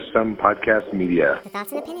Some Podcast Media. The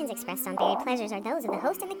thoughts and opinions expressed on Buried Pleasures are those of the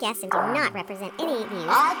host and the guests and do not represent any views.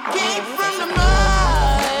 I came from the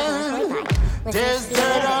mud. There's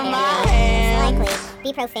dirt on my hands. Likely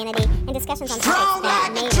be profanity and discussions on Strong topics like that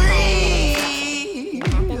a may tree.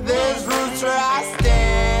 There's roots where I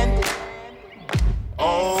stand.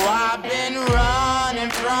 Oh, I've been running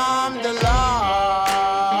from the law.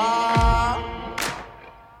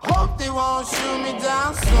 Hope they won't shoot me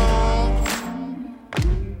down soon.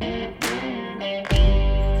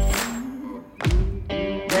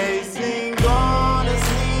 They sing on a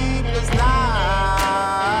sleepless night.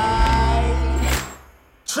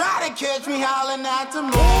 Try to catch me howling at the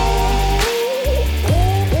moon.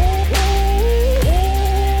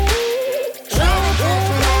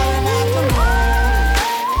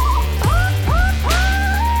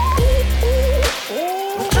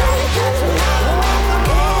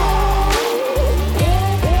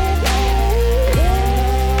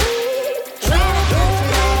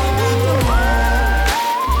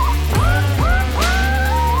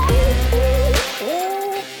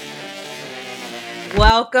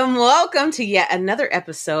 Welcome to yet another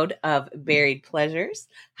episode of Buried Pleasures.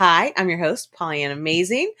 Hi, I'm your host, Pollyanna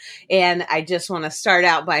Amazing, and I just want to start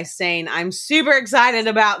out by saying I'm super excited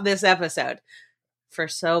about this episode for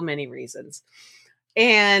so many reasons.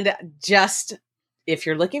 And just, if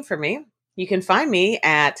you're looking for me, you can find me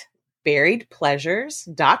at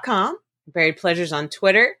buriedpleasures.com, Buried Pleasures on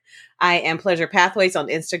Twitter. I am Pleasure Pathways on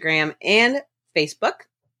Instagram and Facebook.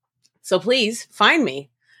 So please find me.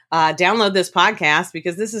 Download this podcast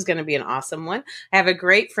because this is going to be an awesome one. I have a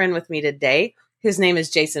great friend with me today. His name is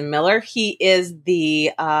Jason Miller. He is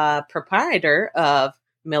the proprietor of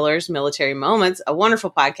Miller's Military Moments, a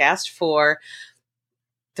wonderful podcast for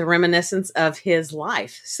the reminiscence of his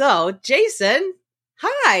life. So, Jason,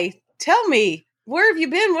 hi. Tell me, where have you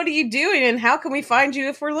been? What are you doing? And how can we find you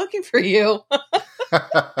if we're looking for you?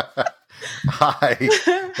 Hi,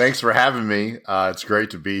 thanks for having me. It's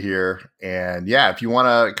great to be here. And yeah, if you want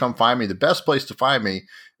to come find me, the best place to find me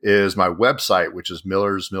is my website, which is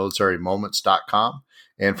millersmilitarymoments.com.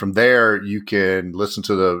 And from there, you can listen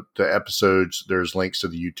to the episodes. There's links to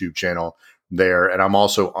the YouTube channel there. And I'm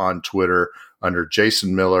also on Twitter under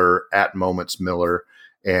Jason Miller at Moments Miller,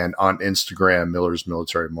 and on Instagram,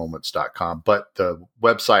 millersmilitarymoments.com. But the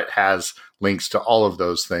website has links to all of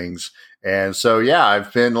those things. And so, yeah,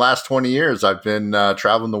 I've been last 20 years, I've been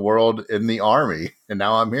traveling the world in the Army, and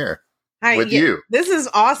now I'm here with you. This is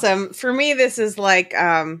awesome. For me, this is like,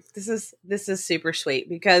 this is super sweet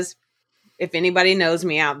because if anybody knows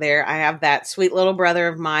me out there, I have that sweet little brother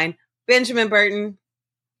of mine, Benjamin Burton,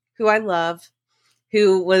 who I love,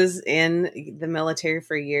 who was in the military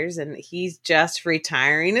for years, and he's just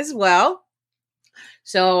retiring as well.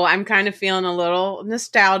 So I'm kind of feeling a little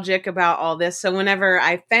nostalgic about all this. So whenever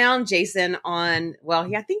I found Jason I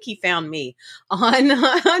think he found me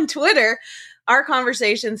on Twitter, our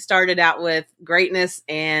conversation started out with greatness,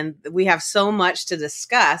 and we have so much to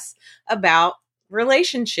discuss about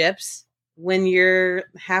relationships when you're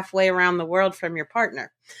halfway around the world from your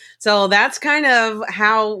partner. So that's kind of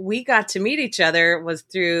how we got to meet each other, was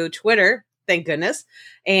through Twitter. Thank goodness.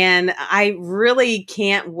 And I really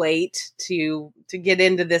can't wait to get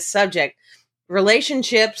into this subject.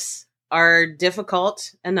 Relationships are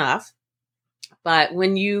difficult enough, but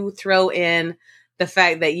when you throw in the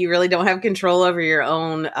fact that you really don't have control over your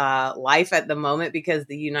own life at the moment because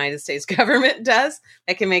the United States government does,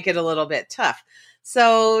 that can make it a little bit tough.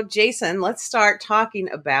 So, Jason, let's talk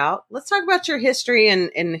about your history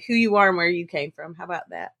and who you are and where you came from. How about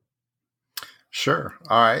that? Sure.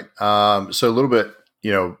 All right. So a little bit,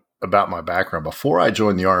 about my background. Before I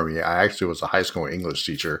joined the Army, I actually was a high school English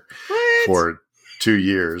teacher for 2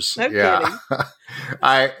 years. No kidding.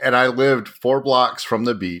 I lived 4 blocks from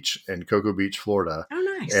the beach in Cocoa Beach, Florida.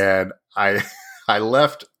 Oh, nice. And I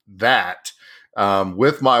left that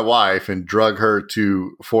with my wife and drug her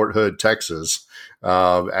to Fort Hood, Texas,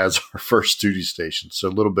 as our first duty station. So a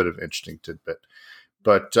little bit of interesting tidbit.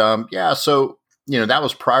 But so that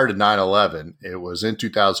was prior to 9/11. It was in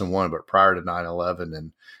 2001, but prior to 9/11.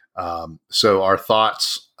 And so our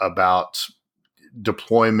thoughts about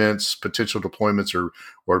potential deployments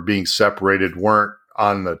or being separated weren't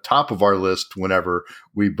on the top of our list whenever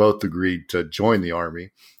we both agreed to join the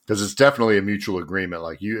Army, because it's definitely a mutual agreement.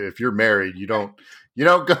 Like if you're married, you don't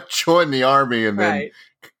go join the Army and then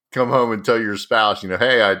come home and tell your spouse,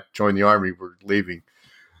 hey, I joined the Army, we're leaving.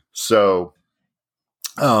 So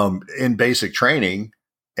in basic training,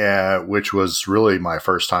 which was really my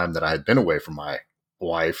first time that I had been away from my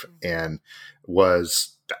wife, and it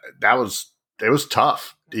was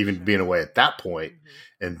tough even being away at that point.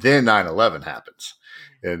 And then 9/11 happens.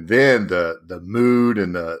 And then the mood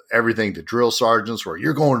and everything, the drill sergeants were,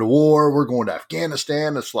 you're going to war, we're going to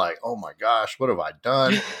Afghanistan. It's like, oh my gosh, what have I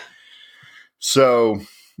done? So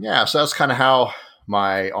that's kind of how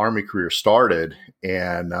my Army career started.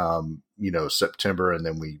 And, September, and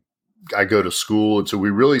then I go to school. And so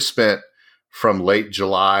we really spent from late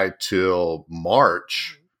July till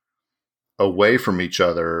March away from each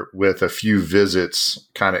other with a few visits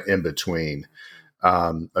kind of in between.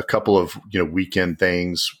 A couple of, weekend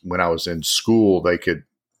things when I was in school, we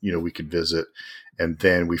could visit. And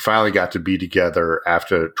then we finally got to be together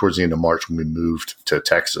towards the end of March when we moved to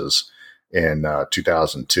Texas in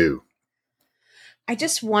 2002. I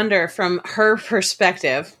just wonder from her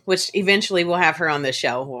perspective, which eventually we'll have her on the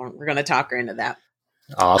show. We're going to talk her into that.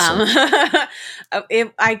 Awesome.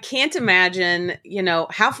 If I can't imagine,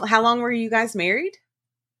 how long were you guys married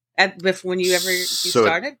when you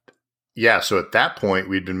started? So at that point,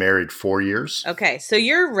 we'd been married 4 years. Okay. So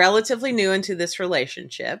you're relatively new into this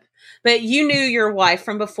relationship, but you knew your wife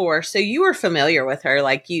from before. So you were familiar with her.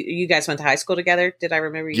 Like you guys went to high school together. Did I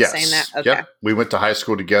remember you saying that? Okay. Yep. We went to high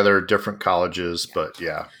school together, different colleges, but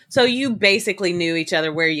yeah. So you basically knew each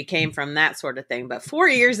other, where you came from, that sort of thing. But 4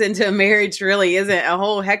 years into a marriage really isn't a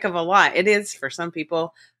whole heck of a lot. It is for some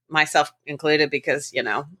people, myself included, because,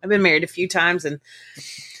 I've been married a few times and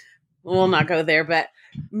we'll not go there, but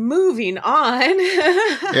moving on,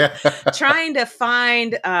 trying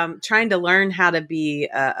to learn how to be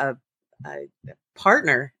a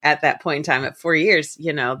partner at that point in time at 4 years,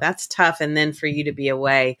 that's tough. And then for you to be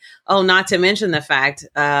away, not to mention the fact,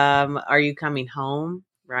 are you coming home?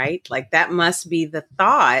 Right? Like that must be the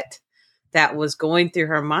thought that was going through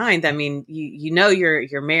her mind. I mean,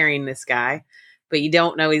 you're marrying this guy, but you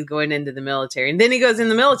don't know he's going into the military. And then he goes in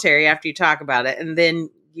the military after you talk about it. And then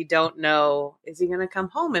you don't know, is he going to come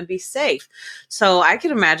home and be safe? So I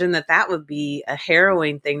can imagine that would be a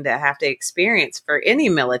harrowing thing to have to experience for any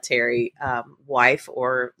military wife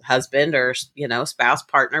or husband or, spouse,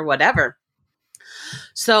 partner, whatever.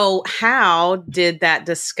 So how did that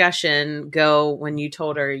discussion go when you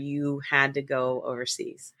told her you had to go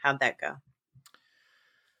overseas? How'd that go?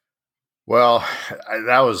 Well,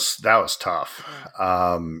 that was tough.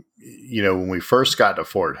 When we first got to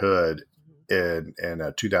Fort Hood in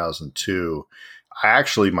 2002,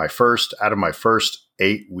 out of my first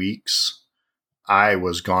 8 weeks, I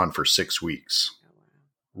was gone for 6 weeks.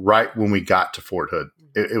 Right when we got to Fort Hood,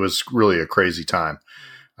 it was really a crazy time.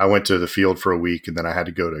 I went to the field for a week, and then I had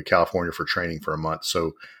to go to California for training for a month.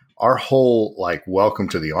 So our whole welcome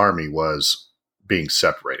to the Army was being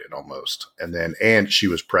separated almost. And she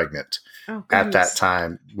was pregnant at that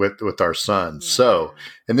time with our son. Yeah. So,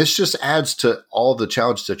 and this just adds to all the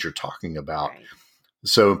challenges that you're talking about. Right.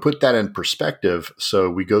 So put that in perspective. So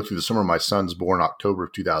we go through the summer. My son's born October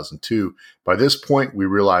of 2002. By this point, we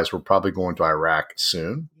realize we're probably going to Iraq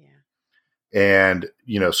soon. And,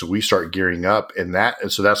 so we start gearing up and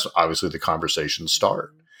so that's obviously the conversations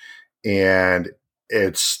start, and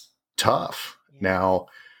it's tough. Now,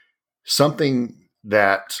 something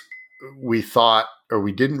that we thought, or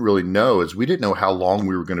we didn't really know, is we didn't know how long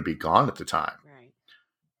we were going to be gone at the time. Right.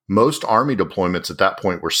 Most Army deployments at that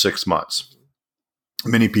point were 6 months.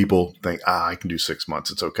 Many people think, I can do 6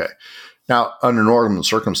 months. It's okay. Now, under normal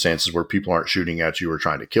circumstances where people aren't shooting at you or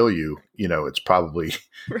trying to kill you, it's probably,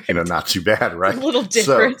 not too bad, right? A little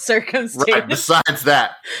different circumstance. Right, besides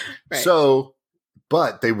that. Right. So,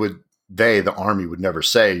 but the Army would never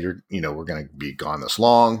say, we're going to be gone this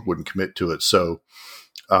long, wouldn't commit to it. So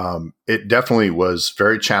it definitely was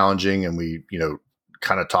very challenging. And we,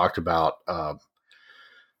 kind of talked about,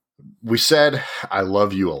 we said, I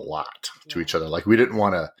love you a lot to each other. Like we didn't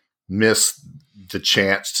want to miss the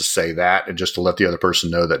chance to say that, and just to let the other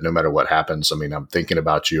person know that no matter what happens, I mean, I'm thinking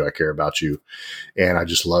about you, I care about you, and I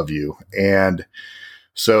just love you. And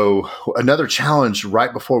so another challenge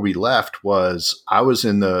right before we left was I was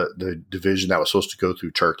in the division that was supposed to go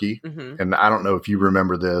through Turkey. Mm-hmm. And I don't know if you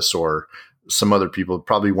remember this, or some other people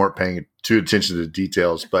probably weren't paying too attention to the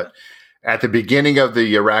details, but at the beginning of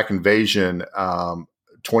the Iraq invasion,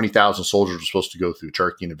 20,000 soldiers were supposed to go through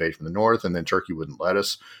Turkey and invade from the north, and then Turkey wouldn't let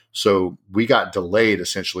us. So we got delayed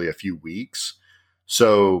essentially a few weeks.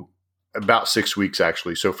 So about 6 weeks,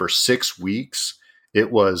 actually. So for 6 weeks,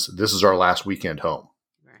 this is our last weekend home.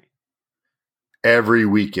 Right. Every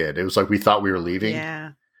weekend. It was like we thought we were leaving.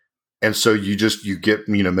 Yeah. And so you get,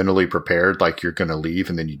 mentally prepared, like you're going to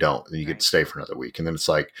leave, and then you don't, and then you get to stay for another week. And then it's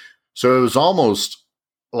like, so it was almost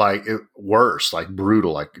like worse, like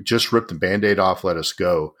brutal, like just rip the Band-Aid off, let us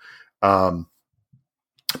go.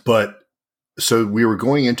 But so we were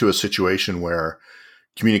going into a situation where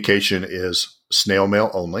communication is snail mail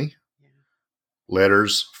only,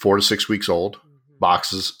 Letters 4 to 6 weeks old.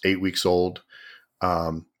 Boxes 8 weeks old.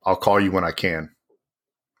 I'll call you when I can.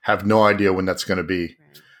 Have no idea when that's going to be.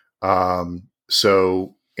 And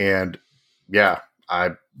yeah,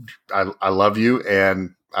 I love you,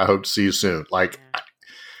 and I hope to see you soon. Like,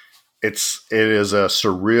 it is a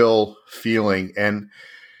surreal feeling. And,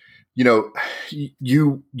 you know,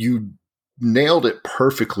 you nailed it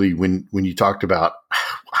perfectly when you talked about,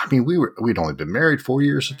 I mean, we'd only been married 4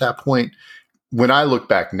 years at that point. When I look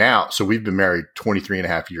back now, so we've been married 23 and a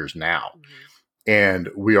half years now, and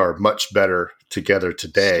we are much better together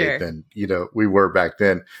today than, you know, we were back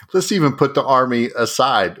then. Let's even put the Army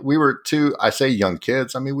aside. We were I say young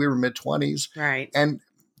kids. I mean, we were mid-20s. Right. And,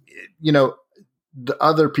 you know, the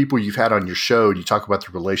other people you've had on your show, you talk about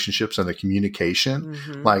the relationships and the communication.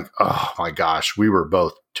 Like, oh my gosh, we were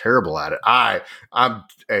both terrible at it. I'm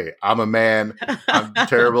a man. I'm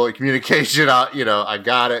terrible at communication. I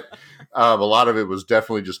got it. A lot of it was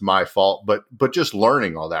definitely just my fault, but just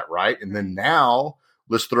learning all that, right? And then now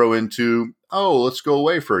let's throw into, let's go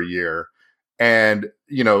away for a year. And,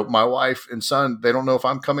 you know, my wife and son, they don't know if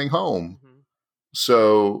I'm coming home.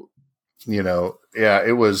 So, you know, yeah,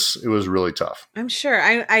 it was really tough. I'm sure.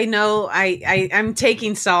 I know I'm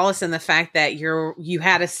taking solace in the fact that you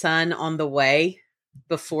had a son on the way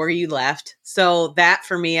before you left. So that,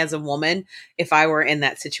 for me as a woman, if I were in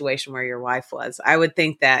that situation where your wife was, I would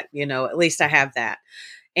think that, you know, at least I have that.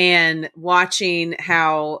 And watching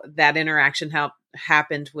how that interaction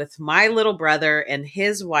happened with my little brother and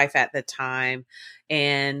his wife at the time,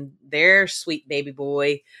 and their sweet baby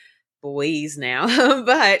boys now.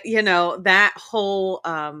 But, you know, that whole,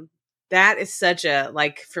 that is such a,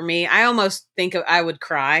 like, for me, I almost think I would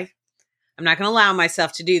cry. I'm not going to allow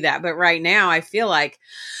myself to do that. But right now I feel like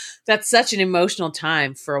that's such an emotional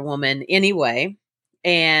time for a woman anyway.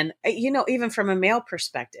 And, you know, even from a male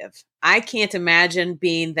perspective, I can't imagine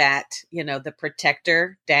being that, you know, the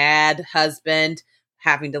protector, dad, husband,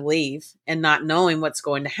 having to leave and not knowing what's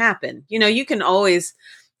going to happen. You know, you can always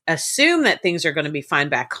assume that things are going to be fine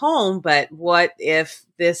back home, but what if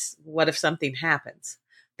something happens?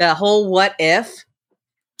 The whole what if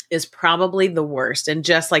is probably the worst. And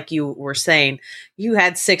just like you were saying, you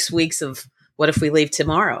had 6 weeks of, what if we leave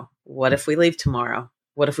tomorrow? What if we leave tomorrow?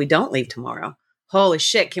 What if we don't leave tomorrow? Holy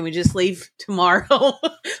shit, can we just leave tomorrow?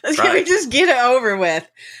 Can we just get it over with?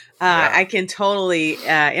 I can totally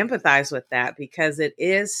empathize with that, because it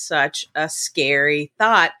is such a scary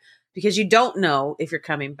thought, because you don't know if you're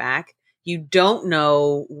coming back. You don't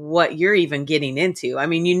know what you're even getting into. I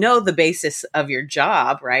mean, you know the basis of your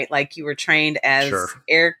job, right? Like, you were trained as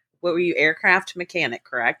aircraft mechanic,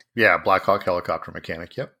 correct? Yeah, Black Hawk helicopter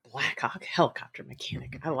mechanic. Yep. Black Hawk helicopter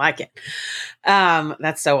mechanic. I like it.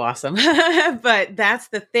 That's so awesome. But that's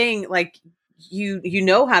the thing. Like, you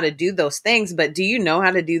know how to do those things, but do you know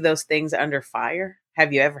how to do those things under fire?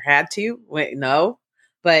 Have you ever had to? Wait, no.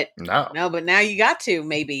 But but now you got to,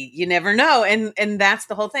 maybe. You never know. And that's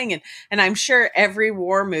the whole thing. And I'm sure every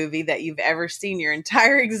war movie that you've ever seen, your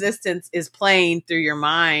entire existence, is playing through your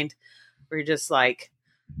mind, where you're just like,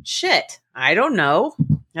 shit, I don't know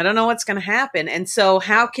what's going to happen. And so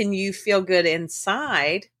how can you feel good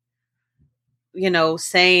inside, you know,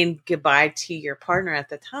 saying goodbye to your partner at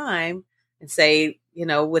the time, and say, you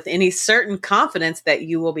know, with any certain confidence that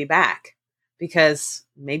you will be back, because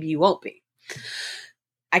maybe you won't be.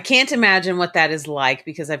 I can't imagine what that is like,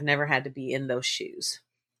 because I've never had to be in those shoes.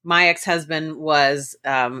 My ex-husband was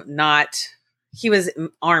he was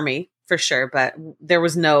Army for sure, but there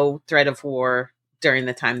was no threat of war during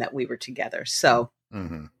the time that we were together. So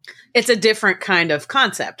it's a different kind of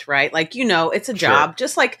concept, right? Like, you know, it's a job,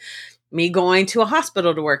 just like me going to a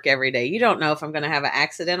hospital to work every day. You don't know if I'm going to have an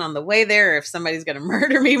accident on the way there, or if somebody's going to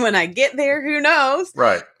murder me when I get there. Who knows?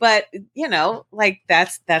 Right. But, you know, like,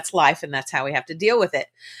 that's life, and that's how we have to deal with it.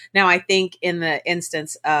 Now, I think in the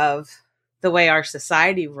instance of the way our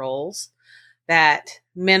society rolls, that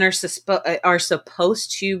men are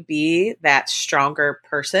supposed to be that stronger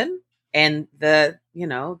person, and the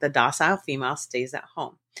docile female stays at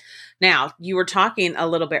home. Now, you were talking a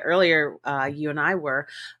little bit earlier, you and I were,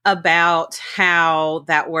 about how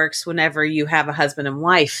that works whenever you have a husband and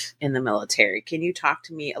wife in the military. Can you talk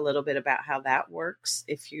to me a little bit about how that works,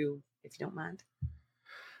 if you don't mind?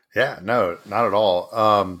 Yeah, no, not at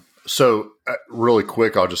all. So really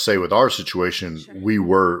quick, I'll just say, with our situation, we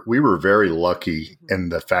were very lucky in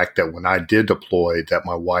the fact that when I did deploy, that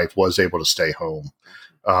my wife was able to stay home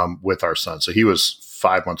with our son. So he was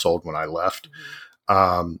 5 months old when I left.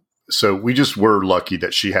 So we just were lucky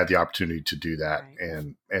that she had the opportunity to do that.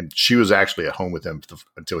 Right. And she was actually at home with him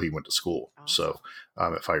until he went to school. Awesome.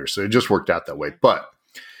 So at 5 years. So it just worked out that way. But,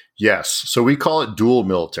 Yes. So we call it dual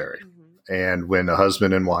military. Mm-hmm. And when a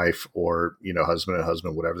husband and wife, or, husband and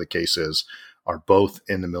husband, whatever the case is, are both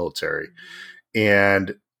in the military.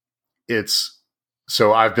 And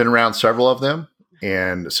so I've been around several of them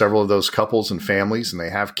and several of those couples and families, and they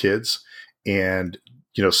have kids. And,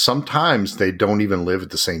 sometimes they don't even live at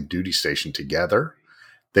the same duty station together.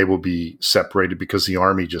 They will be separated because the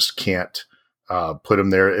Army just can't put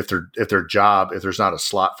them there if there's not a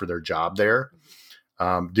slot for their job there.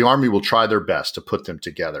 The Army will try their best to put them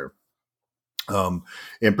together.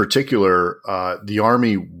 In particular, the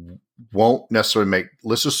Army won't necessarily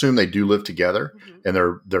let's assume they do live together, and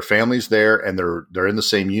their family's there, and they're in the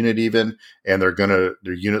same unit even, and their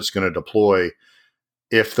unit's going to deploy.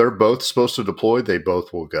 If they're both supposed to deploy, they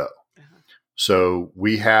both will go. So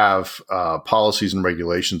we have policies and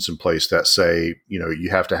regulations in place that say, you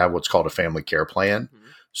have to have what's called a family care plan.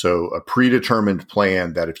 So a predetermined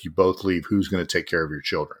plan that if you both leave, who's going to take care of your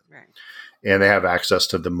children? Right. And they have access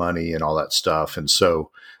to the money and all that stuff. And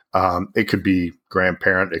so it could be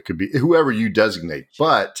grandparent, it could be whoever you designate,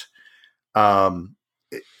 but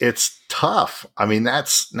it's tough. I mean,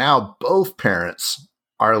 that's now both parents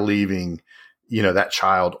are leaving, that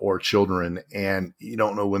child or children, and you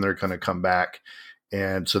don't know when they're going to come back.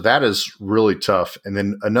 And so that is really tough. And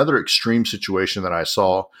then another extreme situation that I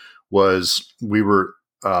saw was we were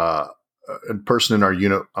a person in our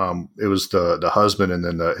unit. It was the husband, and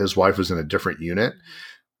then his wife was in a different unit.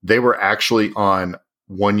 They were actually on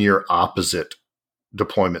 1 year opposite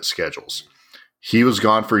deployment schedules. He was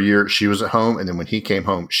gone for a year. She was at home. And then when he came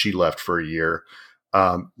home, she left for a year.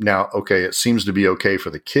 Now, okay, it seems to be okay for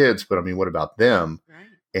the kids, but I mean, what about them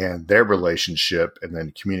and their relationship, and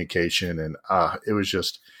then communication? And it was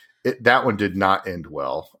just, that one did not end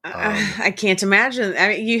well. I can't imagine. I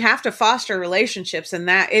mean, you have to foster relationships, and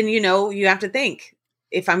you have to think,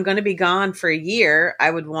 if I'm going to be gone for a year,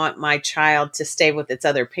 I would want my child to stay with its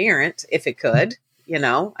other parent if it could.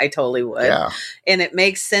 I totally would. Yeah. And it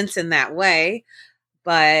makes sense in that way.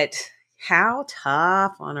 But how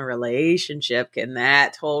tough on a relationship can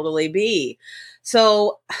that totally be?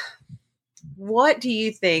 So what do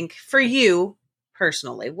you think, for you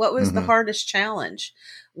personally, what was the hardest challenge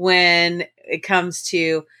when it comes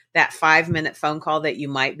to that 5-minute phone call that you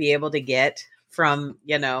might be able to get from,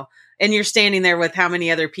 and you're standing there with how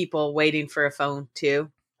many other people waiting for a phone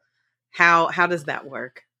too? How does that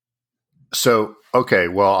work? So, okay,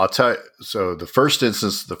 well, I'll tell you. So the first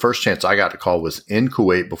chance I got to call was in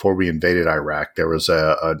Kuwait before we invaded Iraq. There was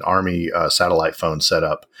an Army satellite phone set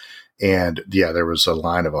up, and there was a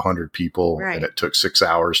line of 100 people, and it took 6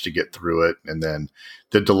 hours to get through it. And then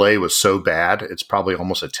the delay was so bad, it's probably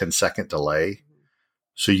almost a 10-second delay.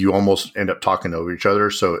 So you almost end up talking over each other.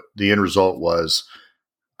 So the end result was,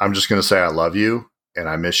 I'm just going to say I love you and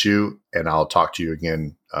I miss you, and I'll talk to you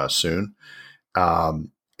again soon.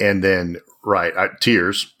 And then,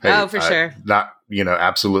 tears. Hey, for sure. Not,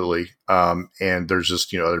 absolutely. And there's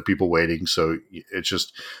just, other people waiting. So it's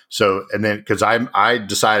just, and then, cause I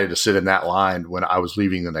decided to sit in that line when I was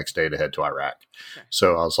leaving the next day to head to Iraq. Okay.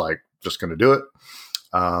 So I was like, just going to do it.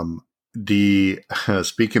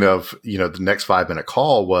 Speaking of, the next 5-minute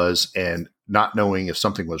call was, and not knowing if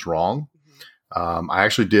something was wrong. I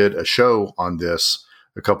actually did a show on this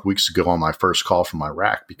a couple weeks ago on my first call from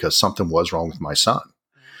Iraq because something was wrong with my son.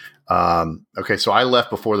 Okay, so I left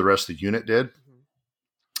before the rest of the unit did.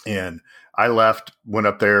 And I left, went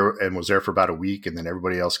up there and was there for about a week, and then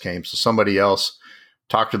everybody else came. So somebody else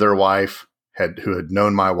talked to their wife, who had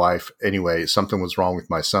known my wife anyway. Something was wrong with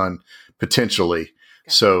my son, potentially. Okay.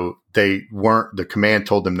 So the command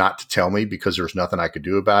told them not to tell me because there was nothing I could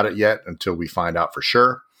do about it yet until we find out for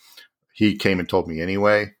sure. He came and told me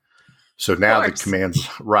anyway. So now the command's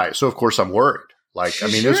right. So of course I'm worried.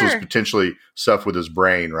 This was potentially stuff with his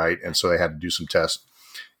brain, right? And so they had to do some tests.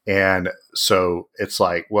 And so it's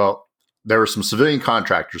like, well, there were some civilian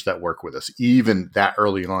contractors that work with us, even that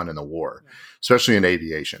early on in the war, especially in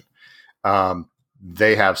aviation.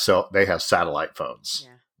 They have satellite phones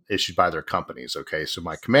issued by their companies. Okay. So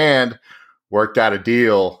my command worked out a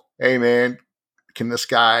deal. Hey man, can this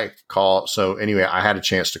guy call? So anyway, I had a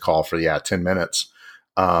chance to call for 10 minutes.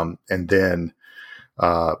 And then,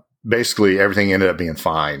 basically everything ended up being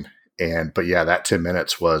fine. But that 10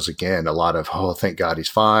 minutes was, again, a lot of, oh, thank God he's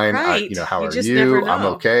fine. Right. How are you? I'm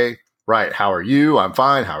okay. Right. How are you? I'm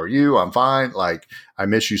fine. How are you? I'm fine. Like, I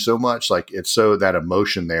miss you so much. Like, it's so that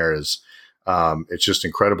emotion there is, it's just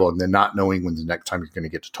incredible. And then not knowing when the next time you're going to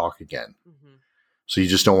get to talk again. Mm-hmm. So you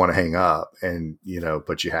just don't want to hang up and,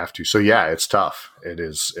 but you have to. So it's tough. It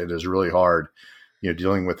is really hard,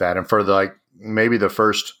 dealing with that. And for maybe the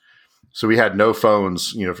first, so we had no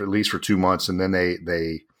phones, for at least for 2 months. And then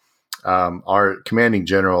they Our commanding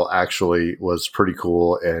general actually was pretty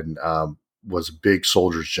cool and was a big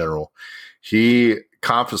soldiers general. He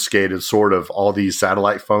confiscated sort of all these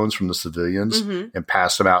satellite phones from the civilians and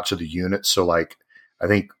passed them out to the units. So like, I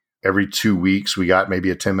think every 2 weeks we got maybe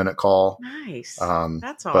a 10-minute call. Nice.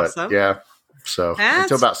 That's But awesome. yeah. So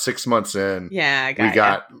until about 6 months in, Yeah,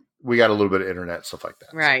 we got a little bit of internet, stuff like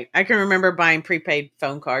that. Right. I can remember buying prepaid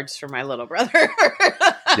phone cards for my little brother.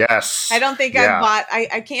 Yes. I don't think I bought,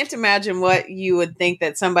 I can't imagine what you would think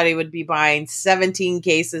that somebody would be buying 17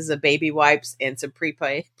 cases of baby wipes and some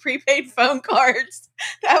prepaid phone cards.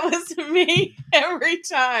 That was me every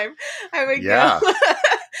time I would go.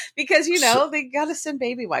 Because, they got to send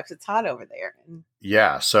baby wipes. It's hot over there.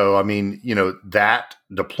 Yeah. So, I mean, that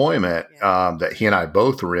deployment that he and I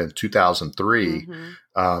both were in 2003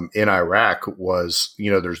 in Iraq was,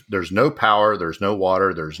 there's no power, there's no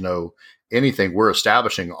water, there's no anything. We're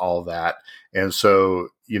establishing all that. And so,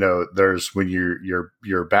 there's when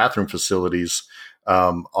your bathroom facilities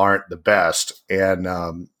aren't the best.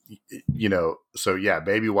 And, so yeah,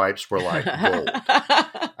 baby wipes were like gold.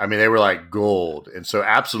 I mean, they were like gold. And so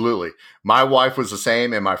absolutely. My wife was the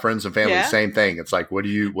same and my friends and family, the same thing. It's like, what do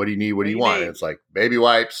you need? What do you want? And it's like baby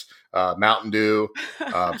wipes, Mountain Dew,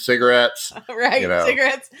 cigarettes. Right.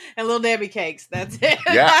 Cigarettes and Little Debbie cakes. That's it.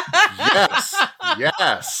 Yeah.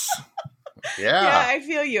 Yes. Yeah. I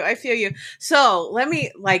feel you. So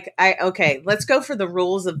let's go for the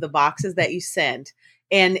rules of the boxes that you send.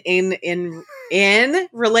 And in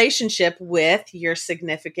relationship with your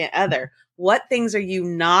significant other, what things are you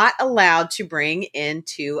not allowed to bring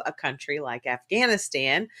into a country like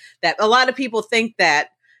Afghanistan? That a lot of people think that,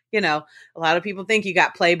 a lot of people think you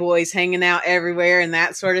got playboys hanging out everywhere and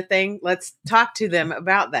that sort of thing. Let's talk to them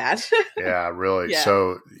about that. Yeah, really. Yeah.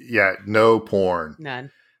 So no porn.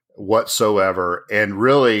 None. Whatsoever. And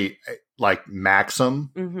really like Maxim.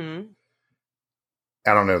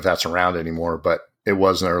 I don't know if that's around anymore, but it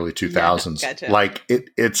was in the early 2000s. Gotcha. Like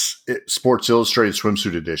it's Sports Illustrated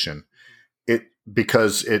swimsuit edition.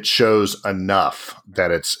 Because it shows enough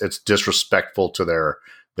that it's disrespectful to their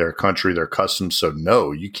country, their customs. So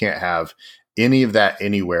no, you can't have any of that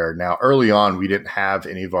anywhere. Now, early on, we didn't have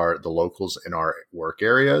any of the locals in our work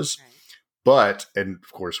areas, but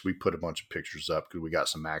of course we put a bunch of pictures up because we got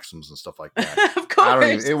some Maxims and stuff like that. Of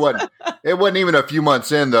course. It wasn't even a few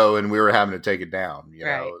months in though, and we were having to take it down,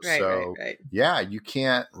 know? Right. Yeah, you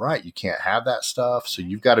can't have that stuff. So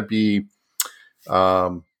you've got to be,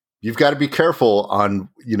 you've got to be careful on,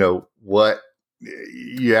 what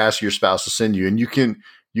you ask your spouse to send you, and you can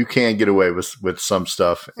get away with some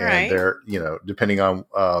stuff, and they're, depending on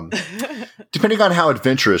how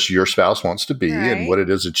adventurous your spouse wants to be and what it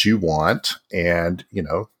is that you want, and,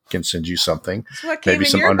 can send you something. So what came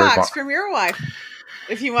in your box from your wife?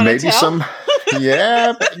 If you want to tell. Some,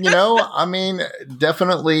 yeah, I mean,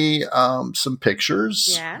 definitely some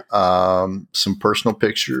pictures, some personal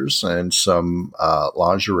pictures, and some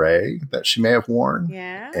lingerie that she may have worn.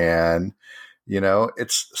 Yeah. And,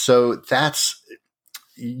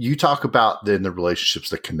 you talk about in the relationships,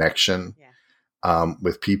 the connection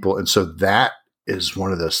with people. And so that is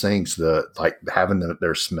one of those things, like having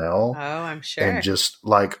their smell. Oh, I'm sure. And just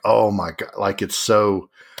like, oh my God, like it's so...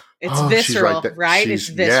 It's visceral, right? It's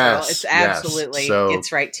visceral. It's absolutely,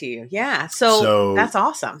 it's right to you. Yeah. So that's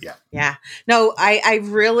awesome. Yeah. No, I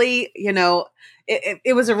really,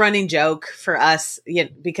 it was a running joke for us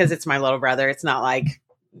because it's my little brother. It's not like,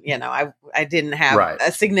 I didn't have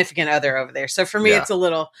a significant other over there. So for me, it's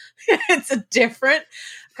it's a different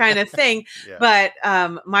kind of thing. But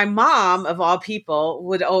my mom, of all people,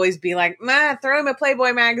 would always be like, throw him a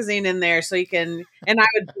Playboy magazine in there so you can, and I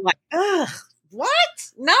would be like, ugh. What?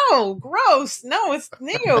 No, gross. No, it's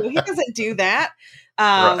new. He doesn't do that.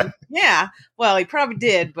 Yeah. Well, he probably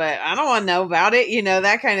did, but I don't want to know about it,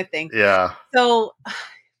 that kind of thing. Yeah. So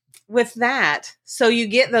with that, so you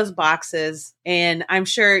get those boxes, and I'm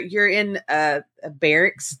sure you're in a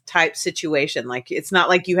barracks type situation. Like, it's not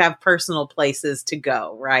like you have personal places to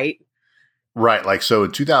go, right? Right. Like, so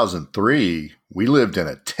in 2003, we lived in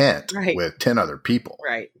a tent with 10 other people.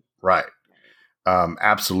 Right.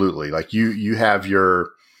 Absolutely. Like you have your,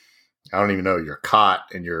 I don't even know, your cot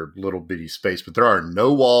and your little bitty space, but there are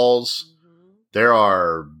no walls. There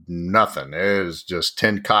are nothing. It is just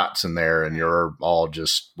 10 cots in there, and you're all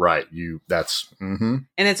just and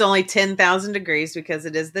it's only 10,000 degrees because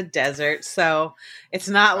it is the desert. So it's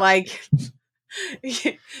not like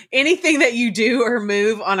Anything that you do or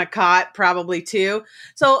move on a cot, probably too.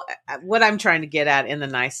 So what I'm trying to get at in the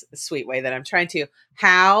nice, sweet way that I'm trying to,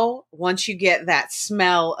 how once you get that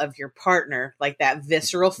smell of your partner, like that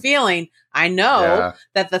visceral feeling, I know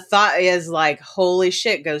that the thought is like, holy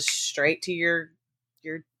shit, goes straight to your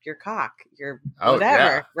cock, your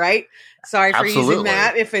whatever, right? Sorry for using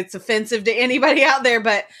that if it's offensive to anybody out there,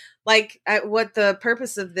 but like what the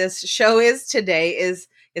purpose of this show is today is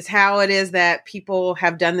how it is that people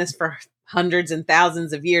have done this for hundreds and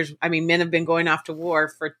thousands of years. I mean, men have been going off to war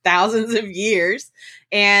for thousands of years,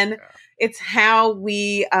 and it's how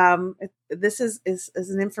we, this is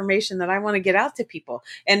an information that I want to get out to people.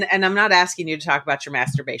 And I'm not asking you to talk about your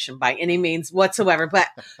masturbation by any means whatsoever, but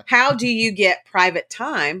how do you get private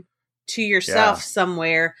time to yourself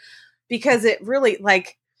somewhere? Because it really,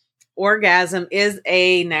 like, orgasm is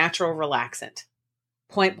a natural relaxant.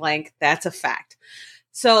 Point blank, that's a fact.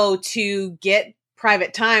 So to get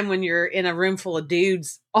private time when you're in a room full of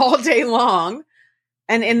dudes all day long,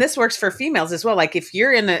 and this works for females as well. Like if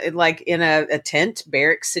you're in a tent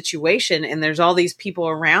barrack situation and there's all these people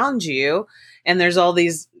around you and there's all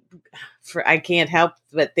these, I can't help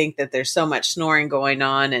but think that there's so much snoring going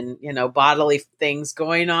on and, you know, bodily things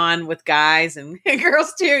going on with guys and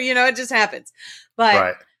girls too, you know, it just happens.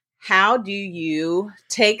 But how do you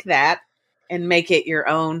take that and make it your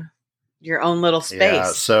own little space? Yeah,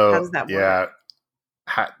 so how does that work?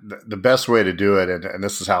 The best way to do it, and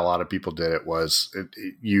this is how a lot of people did it, was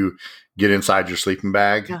you get inside your sleeping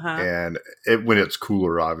bag, and when it's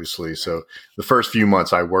cooler, obviously. So the first few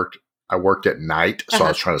months I worked at night, so I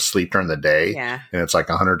was trying to sleep during the day, and it's like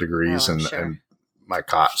 100 degrees and my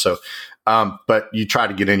cot. So, but you try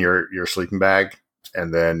to get in your sleeping bag,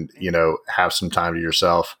 and then you know have some time to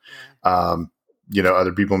yourself. You know,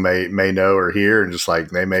 other people may know or hear, and just like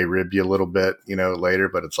they may rib you a little bit, you know, later.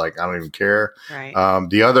 But it's like I don't even care. Right.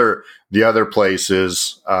 The other place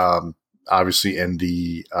is obviously in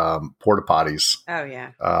the porta potties. Oh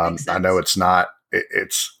yeah. I know it's not.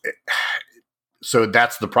 So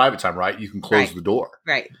that's the private time, right? You can close the door.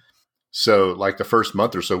 Right. So like the first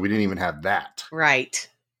month or so, we didn't even have that. Right.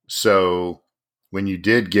 So when you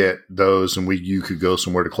did get those, and you could go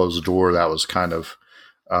somewhere to close the door, that was kind of.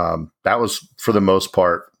 That was for the most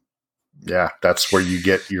part. Yeah. That's where you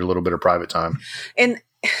get your little bit of private time. And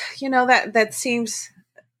you know, that seems,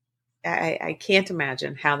 I can't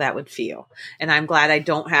imagine how that would feel. And I'm glad I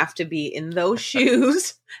don't have to be in those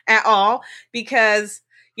shoes at all, because,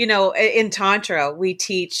 you know, in Tantra, we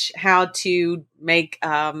teach how to make,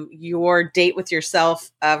 your date with yourself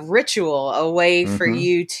a ritual, a way for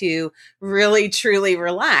you to really, truly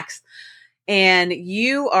relax. And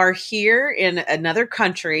you are here in another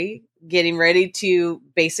country getting ready to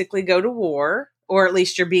basically go to war, or at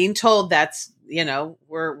least you're being told that's, you know,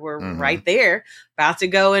 we're right there, about to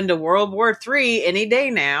go into World War III any day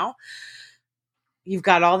now. You've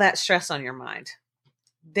got all that stress on your mind.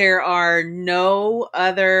 There are no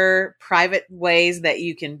other private ways that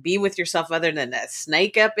you can be with yourself other than to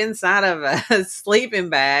snake up inside of a sleeping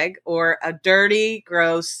bag or a dirty,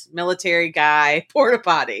 gross military guy porta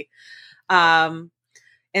potty.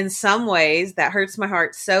 In some ways that hurts my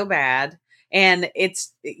heart so bad. And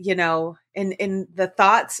it's, you know, and the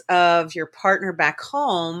thoughts of your partner back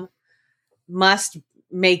home must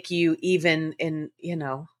make you even in, you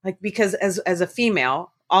know, like, because as a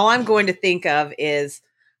female, all I'm going to think of is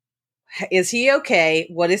he okay?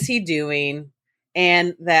 What is he doing?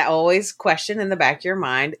 And that always question in the back of your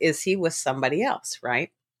mind, is he with somebody else? Right.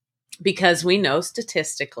 Because we know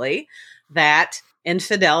statistically that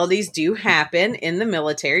infidelities do happen in the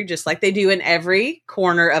military, just like they do in every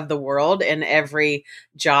corner of the world and every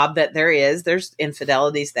job that there is. There's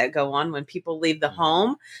infidelities that go on when people leave the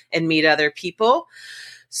home and meet other people.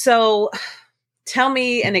 So tell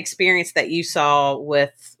me an experience that you saw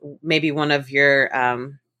with maybe one of your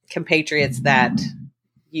compatriots that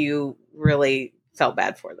you really felt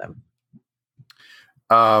bad for them.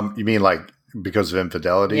 You mean like because of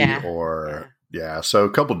infidelity or... Yeah. So a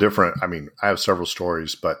couple different, I mean, I have several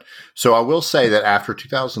stories, but so I will say that after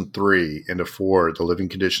 2003 into 4, the living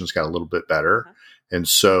conditions got a little bit better. And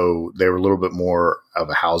so they were a little bit more of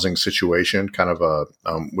a housing situation, kind of a,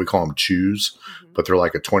 we call them chews, but they're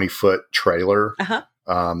like a 20-foot trailer.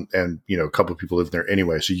 And, you know, a couple of people live there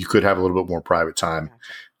anyway. So you could have a little bit more private time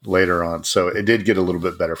later on. So it did get a little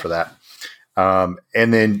bit better for that.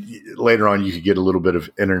 And then later on, you could get a little bit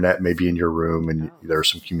of internet maybe in your room, and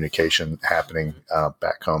there's some communication happening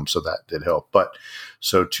back home. So that did help. But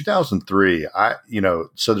so 2003,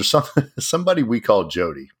 so there's somebody we call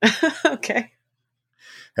Jody. Okay.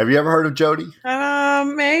 Have you ever heard of Jody?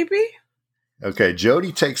 Maybe. Okay,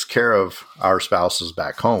 Jody takes care of our spouses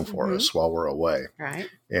back home for us while we're away. Right.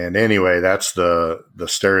 And anyway, that's the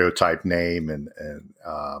stereotype name. And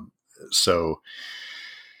so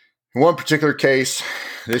in one particular case,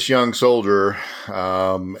 this young soldier,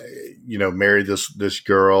 married this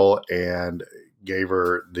girl and gave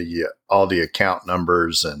her all the account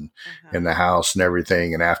numbers and in the house and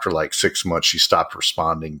everything. And after like 6 months, she stopped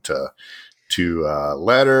responding to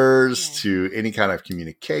letters, to any kind of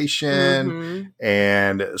communication.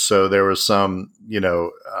 And so there was some,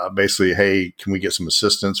 basically, hey, can we get some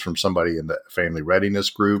assistance from somebody in the family readiness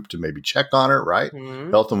group to maybe check on her, right?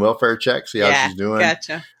 Health and welfare check, see how she's doing.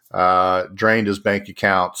 Gotcha. Drained his bank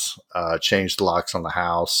accounts, changed the locks on the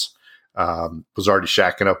house, was already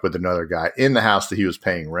shacking up with another guy in the house that he was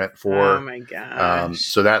paying rent for. Oh my gosh.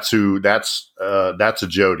 So that's a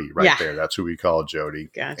Jody right there. That's who we call Jody.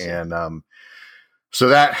 Gotcha. And, so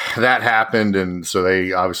that happened. And so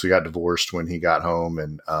they obviously got divorced when he got home.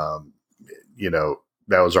 And,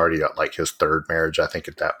 that was already like his third marriage, I think,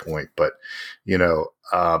 at that point. But,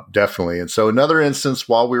 definitely. And so another instance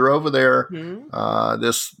while we were over there,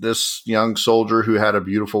 this young soldier who had a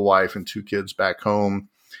beautiful wife and 2 kids back home,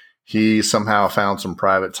 he somehow found some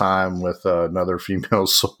private time with another female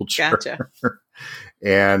soldier. Gotcha.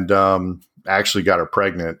 And actually got her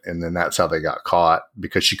pregnant. And then that's how they got caught,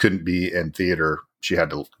 because she couldn't be in theater. She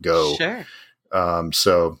had to go. Sure.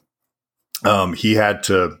 So he had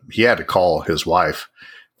to call his wife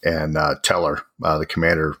and tell her. The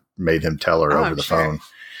commander made him tell her over the phone.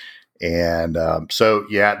 And so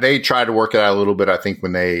they tried to work it out a little bit, I think,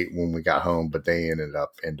 when we got home, but they ended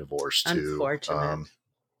up in divorce too. Unfortunate.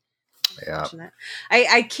 Yeah.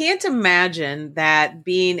 I can't imagine that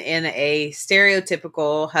being in a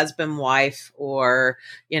stereotypical husband-wife or,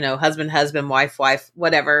 husband, wife,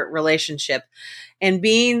 whatever relationship, and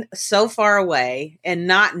being so far away and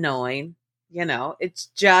not knowing, it's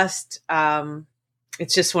just one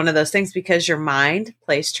of those things, because your mind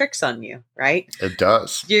plays tricks on you, right? It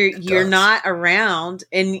does. You're not around.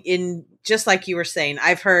 And just like you were saying,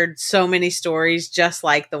 I've heard so many stories just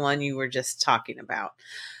like the one you were just talking about.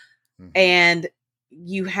 And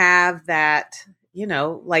you have that,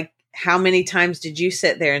 like, how many times did you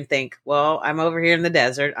sit there and think, well, I'm over here in the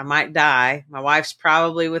desert, I might die. My wife's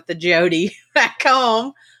probably with the Jody back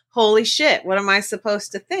home. Holy shit, what am I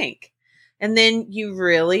supposed to think? And then you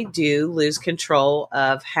really do lose control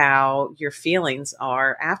of how your feelings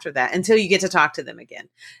are after that, until you get to talk to them again.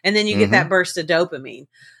 And then you get that burst of dopamine.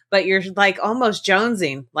 But you're like almost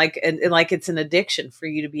jonesing, like it's an addiction for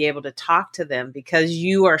you to be able to talk to them, because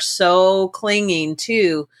you are so clinging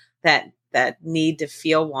to that need to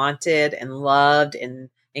feel wanted and loved and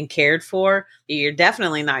cared for. You're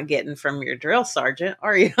definitely not getting from your drill sergeant,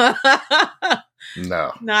 are you?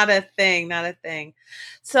 No, not a thing.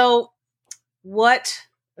 So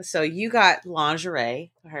you got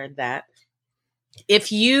lingerie. I heard that.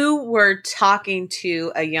 If you were talking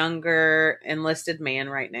to a younger enlisted man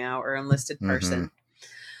right now, or enlisted person,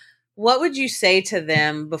 what would you say to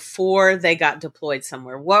them before they got deployed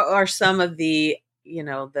somewhere? What are some of the,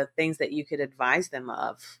 the things that you could advise them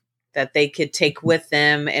of that they could take with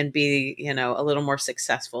them and be, a little more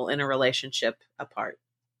successful in a relationship apart?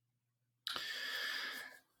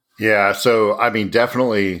 Yeah. So, I mean,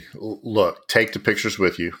 definitely look, take the pictures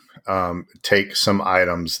with you. Take some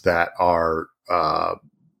items that are,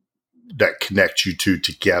 that connect you two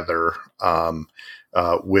together,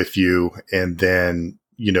 with you. And then,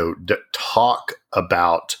 talk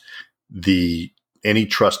about any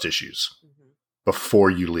trust issues before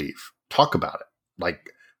you leave. Talk about it.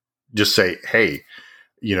 Like, just say, hey,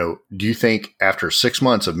 do you think after 6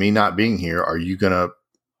 months of me not being here, are you going to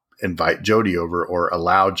invite Jody over, or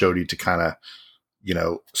allow Jody to kind of,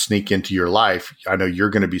 sneak into your life? I know you're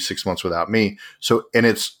going to be 6 months without me. So, and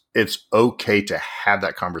it's okay to have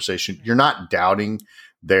that conversation. You're not doubting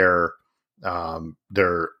their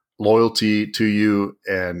loyalty to you,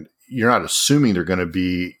 and you're not assuming they're going to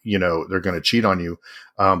be, they're going to cheat on you.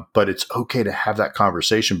 But it's okay to have that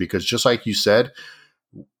conversation, because just like you said,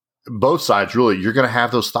 both sides, really, you're going to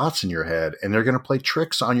have those thoughts in your head, and they're going to play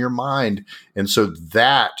tricks on your mind. And so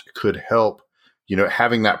that could help,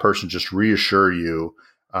 having that person just reassure you,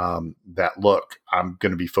 that, look, I'm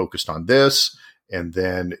going to be focused on this. And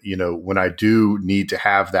then, when I do need to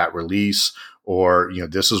have that release, or,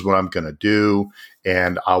 this is what I'm going to do,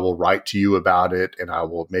 and I will write to you about it. And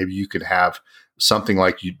maybe you could have something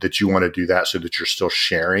like that you want to do that, so that you're still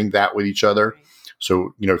sharing that with each other. Right.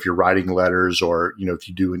 So, if you're writing letters, or, if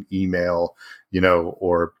you do an email,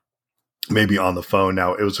 or maybe on the phone.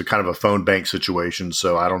 Now, it was a kind of a phone bank situation,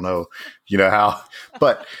 so I don't know, how,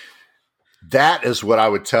 but that is what I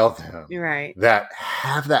would tell them. You're right. That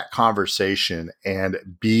have that conversation and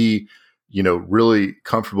be, really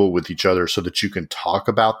comfortable with each other so that you can talk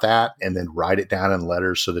about that and then write it down in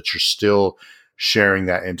letters so that you're still sharing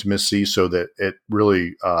that intimacy so that it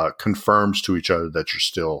really confirms to each other that you're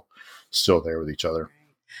still there with each other.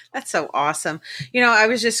 That's so awesome. I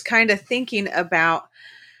was just kind of thinking about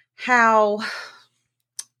how,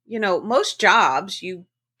 most jobs you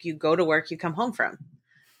go to work, you come home from.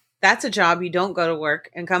 That's a job you don't go to work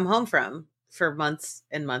and come home from for months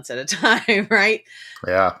and months at a time, right?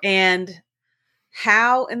 Yeah. And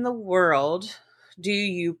how in the world do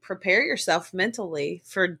you prepare yourself mentally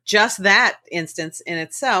for just that instance in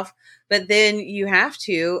itself? But then you have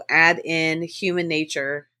to add in human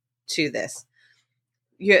nature to this.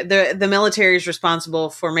 The military is responsible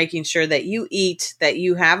for making sure that you eat, that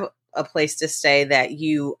you have a place to stay, that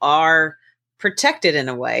you are protected in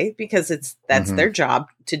a way, because that's their job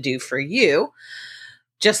to do for you.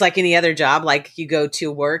 Just like any other job, like you go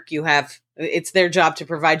to work, it's their job to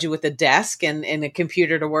provide you with a desk and a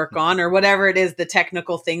computer to work on, or whatever it is, the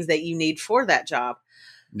technical things that you need for that job.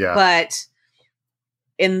 Yeah. But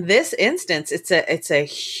in this instance, it's a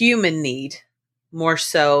human need more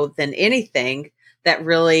so than anything that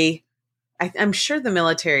really, I'm sure the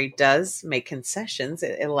military does make concessions.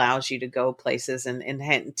 It allows you to go places and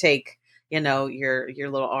take,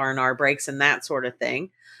 your little R&R breaks and that sort of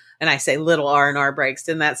thing. And I say little R&R breaks.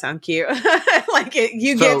 Didn't that sound cute?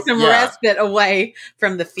 Get some respite away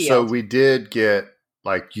from the field. So we did get,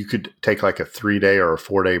 you could take a 3-day or a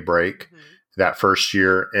 4-day break that first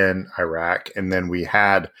year in Iraq. And then we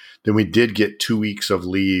did get 2 weeks of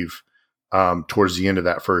leave towards the end of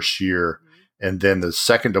that first year. And then the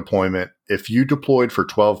second deployment, if you deployed for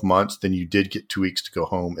 12 months, then you did get 2 weeks to go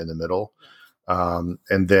home in the middle.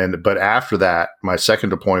 But after that, my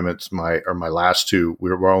second deployments, my last two,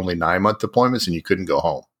 we were only 9-month deployments and you couldn't go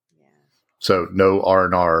home. Yeah. So no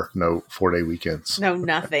R&R, no 4-day weekends. No,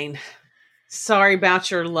 nothing. Sorry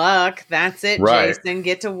about your luck. That's it, right. Jason.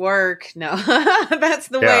 Get to work. No, that's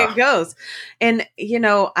the way it goes. And,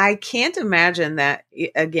 I can't imagine that,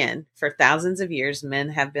 again, for thousands of years, men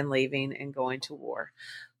have been leaving and going to war.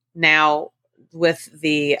 Now, with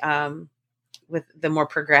the more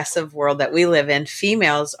progressive world that we live in,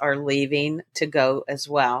 females are leaving to go as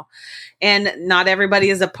well. And not everybody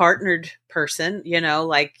is a partnered person,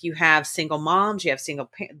 like you have single moms, you have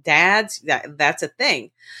single dads, that's a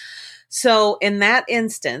thing. So in that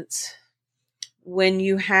instance, when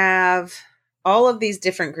you have all of these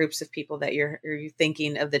different groups of people that you're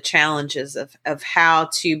thinking of the challenges of how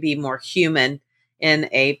to be more human in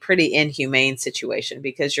a pretty inhumane situation,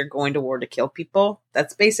 because you're going to war to kill people.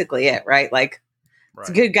 That's basically it, right? It's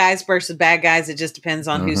good guys versus bad guys. It just depends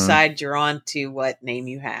on whose side you're on to what name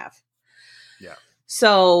you have. Yeah.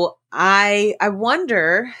 So I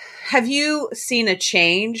wonder, have you seen a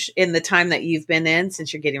change in the time that you've been in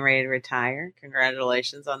since you're getting ready to retire?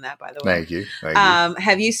 Congratulations on that, by the way. Thank you.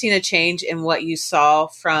 Have you seen a change in what you saw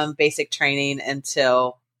from basic training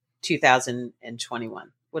until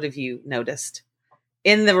 2021? What have you noticed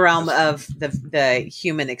in the realm of the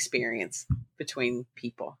human experience between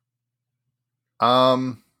people?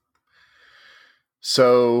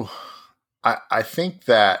 So I think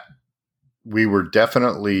that we were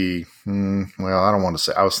definitely, I don't want to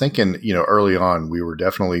say, I was thinking, early on, we were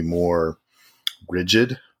definitely more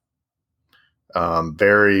rigid,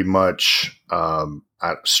 very much,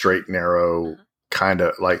 straight, narrow, kind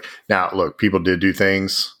of now look, people did do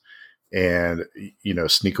things and,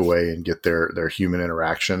 sneak away and get their human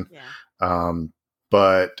interaction. Yeah.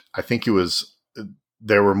 But I think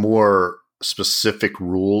there were more specific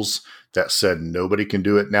rules that said nobody can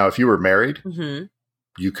do it. Now, if you were married,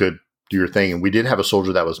 you could do your thing. And we did have a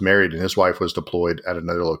soldier that was married and his wife was deployed at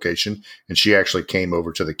another location. And she actually came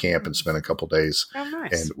over to the camp and spent a couple days. Oh,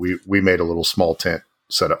 nice. And we made a little small tent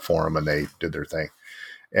set up for them and they did their thing.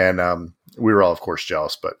 And we were all, of course,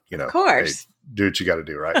 jealous, but of course, hey, do what you got to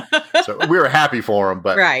do. Right. So we were happy for them,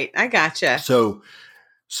 but right. I gotcha. So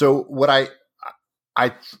what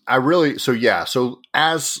I really, so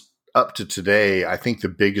as up to today, I think the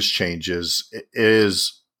biggest change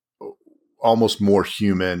is almost more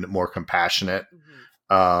human, more compassionate.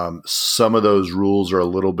 Some of those rules are a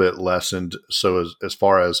little bit lessened. So as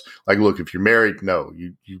far as look, if you're married, no,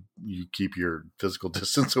 you keep your physical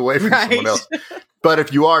distance away from someone else. But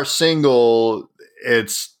if you are single,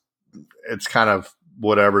 it's kind of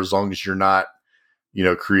whatever, as long as you're not,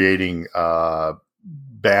 creating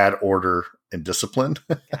bad order and discipline.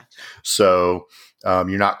 So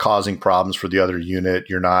you're not causing problems for the other unit.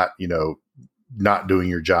 You're not, not doing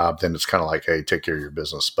your job, then it's kind of like, hey, take care of your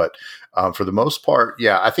business. But for the most part,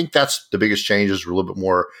 yeah, I think that's the biggest change is we're a little bit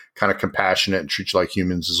more kind of compassionate and treat you like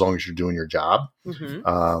humans as long as you're doing your job.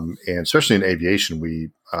 And especially in aviation, we,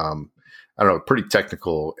 I don't know, pretty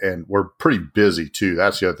technical and we're pretty busy too.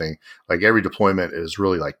 That's the other thing. Like every deployment is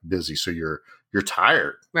really like busy. So you're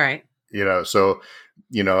tired. Right. So,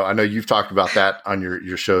 I know you've talked about that on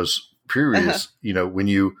your shows previous, when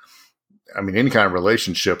you, any kind of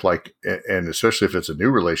relationship, like, and especially if it's a new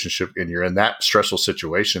relationship and you're in that stressful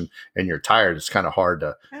situation and you're tired, it's kind of hard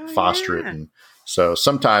to foster it. And so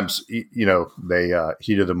sometimes, they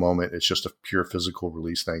heat of the moment, it's just a pure physical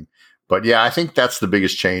release thing. But yeah, I think that's the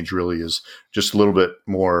biggest change really is just a little bit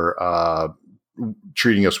more,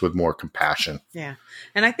 treating us with more compassion. Yeah.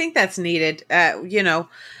 And I think that's needed.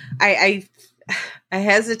 I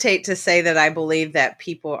hesitate to say that I believe that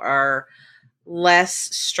people are less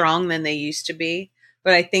strong than they used to be,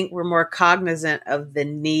 but I think we're more cognizant of the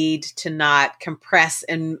need to not compress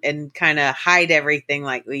and kind of hide everything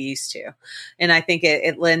like we used to. And I think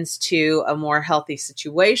it lends to a more healthy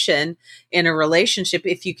situation in a relationship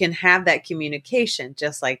if you can have that communication,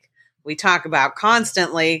 just like we talk about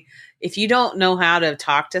constantly. If you don't know how to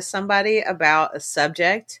talk to somebody about a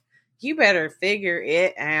subject, you better figure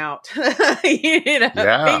it out. Figure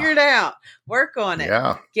it out, work on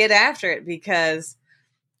it, get after it, because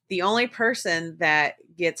the only person that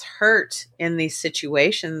gets hurt in these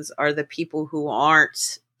situations are the people who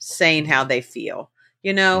aren't saying how they feel.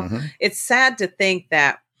 It's sad to think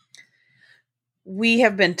that we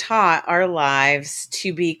have been taught our lives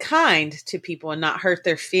to be kind to people and not hurt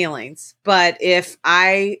their feelings. But if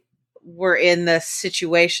I were in the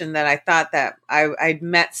situation that I thought that I'd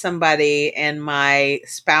met somebody and my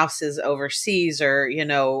spouse is overseas or,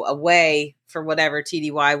 away for whatever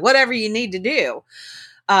TDY, whatever you need to do,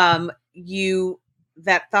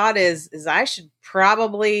 that thought is I should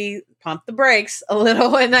probably pump the brakes a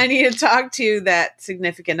little and I need to talk to that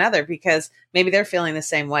significant other because maybe they're feeling the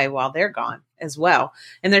same way while they're gone as well.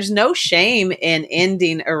 And there's no shame in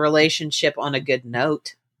ending a relationship on a good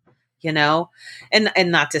note.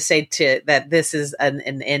 And not to say that this is an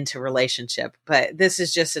end to relationship, but this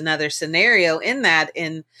is just another scenario in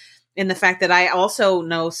the fact that I also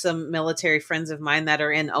know some military friends of mine that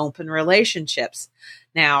are in open relationships.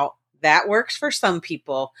 Now that works for some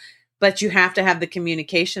people, but you have to have the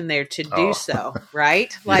communication there to do so,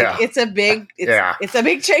 right? Like it's a big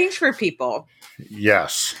change for people.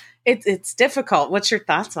 Yes. It's difficult. What's your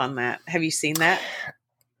thoughts on that? Have you seen that?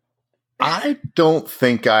 I don't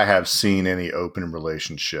think I have seen any open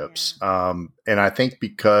relationships. And I think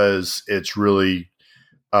because it's really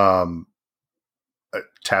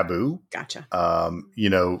taboo. Gotcha.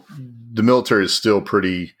 The military is still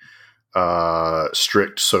pretty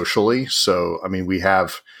strict socially. So, we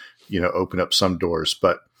have, opened up some doors.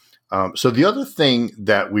 But so the other thing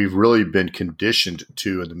that we've really been conditioned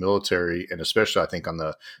to in the military, and especially I think on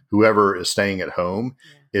whoever is staying at home,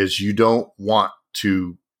 is you don't want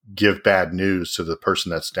to give bad news to the person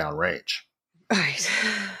that's downrange. Right.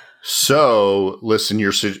 So listen,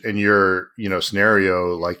 in your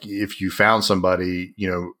scenario, like if you found somebody,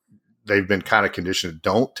 they've been kind of conditioned,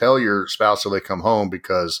 don't tell your spouse till they come home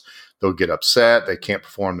because they'll get upset. They can't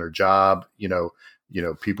perform their job.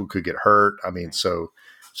 People could get hurt. So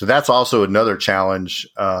that's also another challenge.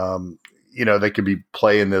 They could be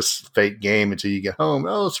playing this fake game until you get home.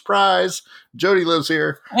 Oh, surprise. Jody lives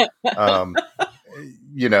here.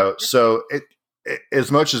 So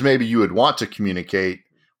as much as maybe you would want to communicate,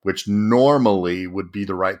 which normally would be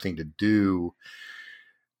the right thing to do,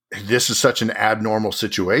 this is such an abnormal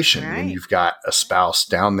situation. Right. And you've got a spouse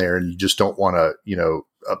down there and you just don't want to,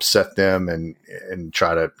 upset them and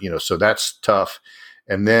try to, so that's tough.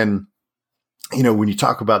 And then, when you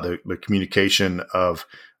talk about the communication of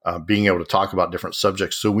being able to talk about different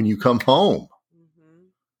subjects. So when you come home,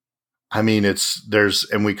 and we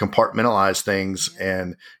compartmentalize things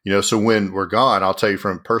and, so when we're gone, I'll tell you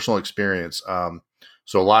from personal experience.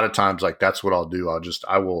 So a lot of times, like, that's what I'll do.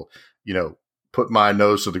 I will, put my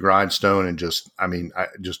nose to the grindstone and I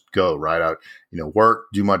just go right out, work,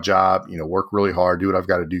 do my job, work really hard, do what I've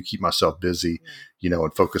got to do, keep myself busy,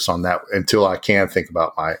 and focus on that until I can think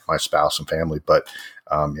about my spouse and family. But,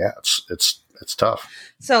 it's tough.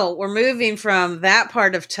 So we're moving from that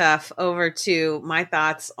part of tough over to my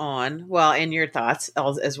thoughts and your thoughts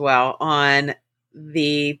as well on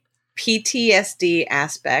the PTSD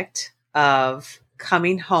aspect of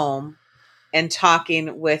coming home and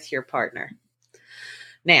talking with your partner.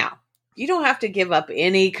 Now, you don't have to give up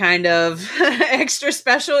any kind of extra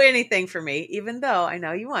special anything for me, even though I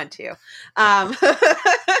know you want to.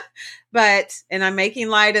 and I'm making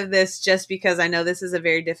light of this just because I know this is a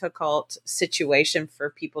very difficult situation for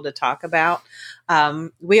people to talk about.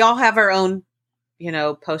 We all have our own,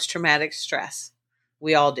 post-traumatic stress.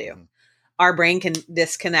 We all do. Our brain can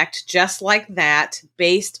disconnect just like that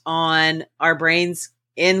based on our brain's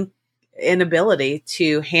inability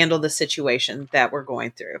to handle the situation that we're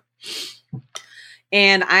going through.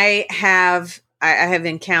 And I have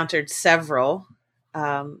encountered several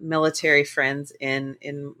military friends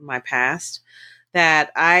in my past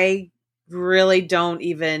that I really don't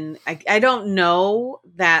even, I don't know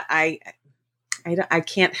that I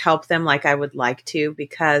can't help them like I would like to,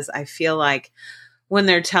 because I feel like when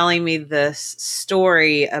they're telling me this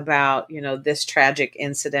story about, this tragic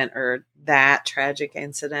incident or that tragic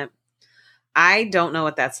incident, I don't know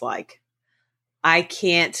what that's like. I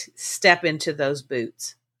can't step into those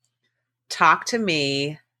boots. Talk to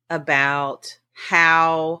me about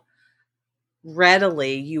how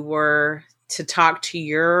readily you were to talk to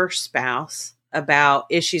your spouse about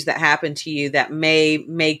issues that happen to you that may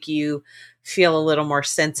make you feel a little more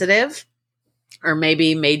sensitive, or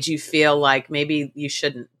maybe made you feel like maybe you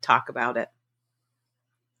shouldn't talk about it.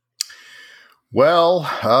 Well,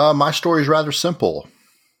 my story is rather simple.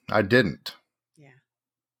 I didn't.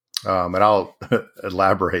 And I'll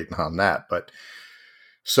elaborate on that. But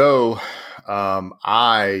so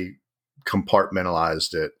I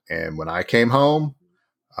compartmentalized it. And when I came home,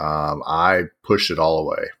 I pushed it all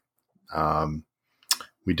away.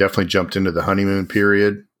 We definitely jumped into the honeymoon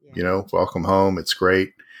period, welcome home. It's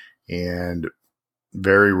great. And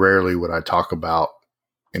very rarely would I talk about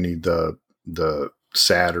any of the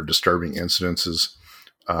sad or disturbing incidences.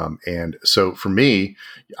 And so for me,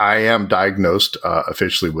 I am diagnosed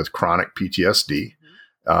officially with chronic PTSD,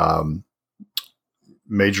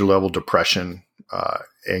 major level depression,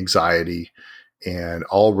 anxiety, and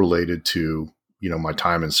all related to, my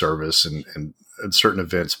time in service and certain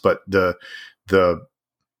events. But so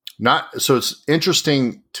it's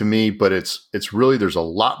interesting to me, but it's really, there's a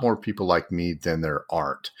lot more people like me than there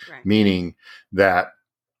aren't, right. Meaning that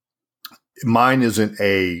mine isn't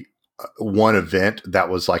one event that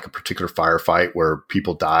was like a particular firefight where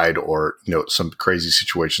people died or, some crazy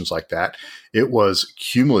situations like that. It was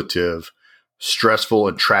cumulative, stressful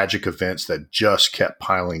and tragic events that just kept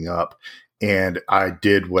piling up. And I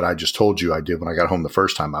did what I just told you I did when I got home the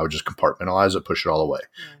first time. I would just compartmentalize it, push it all away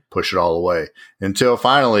until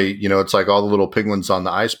finally, it's like all the little penguins on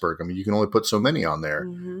the iceberg. I mean, you can only put so many on there,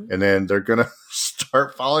 and then they're going to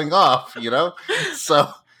start falling off,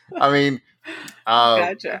 So, I mean,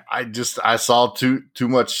 Gotcha. I saw too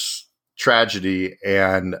much tragedy,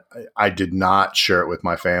 and I did not share it with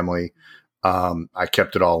my family. I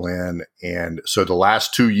kept it all in. And so the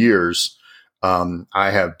last 2 years,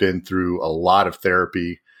 I have been through a lot of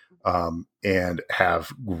therapy, and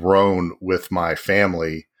have grown with my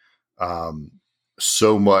family,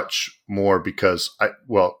 so much more because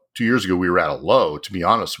 2 years ago we were at a low, to be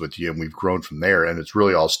honest with you, and we've grown from there. And it's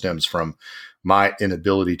really all stems from my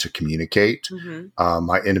inability to communicate,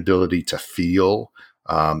 my inability to feel,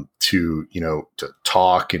 to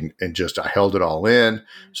talk and just, I held it all in.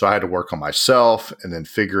 So I had to work on myself and then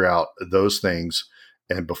figure out those things.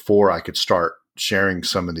 And before I could start sharing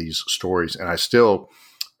some of these stories, and I still,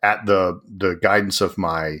 at the guidance of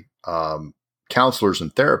my, counselors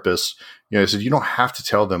and therapists, I said, you don't have to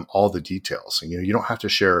tell them all the details, and, you don't have to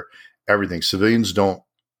share everything. Civilians don't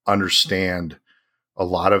understand a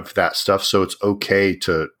lot of that stuff. So it's okay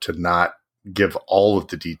to not give all of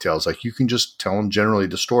the details. Like, you can just tell them generally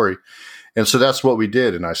the story. And so that's what we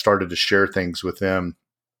did. And I started to share things with them.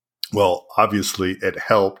 Well, obviously it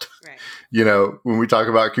helped, right. When we talk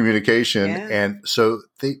about communication. Yeah. And so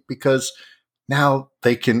because now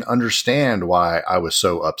they can understand why I was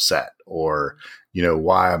so upset, or,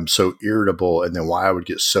 why I'm so irritable, and then why I would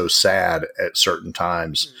get so sad at certain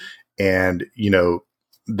times. And,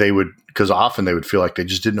 they would, because often they would feel like they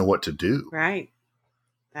just didn't know what to do. Right.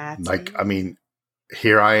 That's I mean,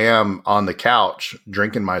 here I am on the couch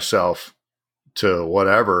drinking myself to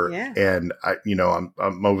whatever. Yeah. And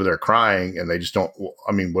I'm over there crying, and they just don't,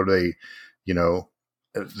 what are they, they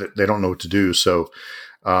don't know what to do. So,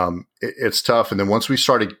 it's tough. And then once we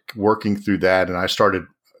started working through that, and I started,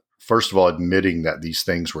 first of all, admitting that these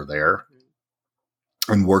things were there,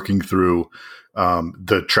 and working through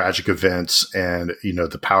the tragic events and,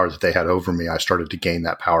 the power that they had over me, I started to gain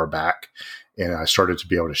that power back, and I started to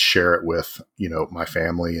be able to share it with, my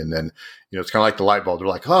family. And then, it's kind of like the light bulb. They're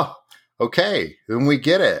like, oh, okay, then we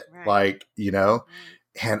get it. Right. Like,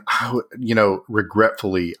 and I,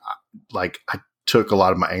 regretfully, like, I took a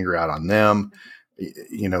lot of my anger out on them.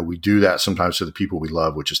 We do that sometimes to the people we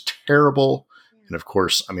love, which is terrible. And of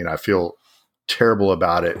course, I mean, I feel terrible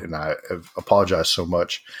about it, and I have apologized so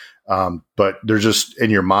much. But there's just in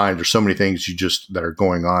your mind, there's so many things that are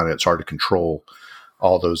going on, and it's hard to control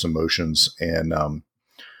all those emotions. And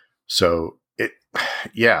so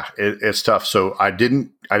it's tough. So I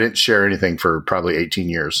didn't share anything for probably 18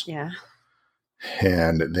 years. Yeah.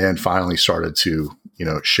 And then finally started to,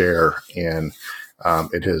 share, and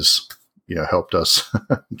it has, helped us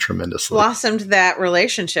tremendously. Blossomed that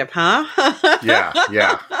relationship, huh?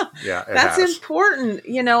 Yeah. That's important.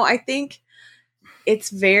 I think it's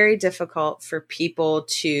very difficult for people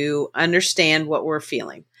to understand what we're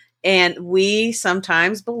feeling. And we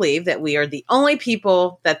sometimes believe that we are the only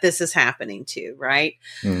people that this is happening to, right?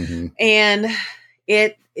 Mm-hmm. And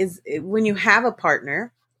it is when you have a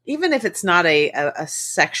partner, even if it's not a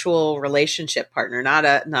sexual relationship partner, not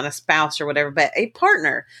a spouse or whatever, but a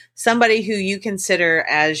partner, somebody who you consider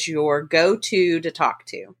as your go-to to talk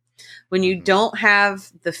to. When you don't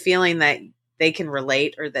have the feeling that they can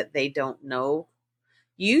relate or that they don't know,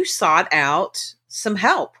 you sought out some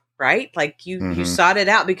help, right? Like you sought it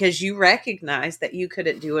out because you recognized that you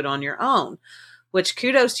couldn't do it on your own, which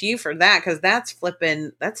kudos to you for that. Cause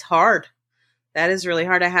that's hard. That is really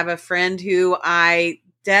hard. I have a friend who I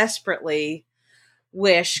desperately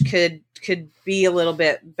wish could be a little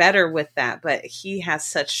bit better with that, but he has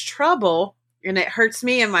such trouble, and it hurts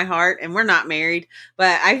me in my heart, and we're not married,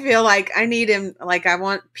 but I feel like I need him. Like I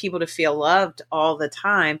want people to feel loved all the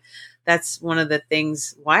time. That's one of the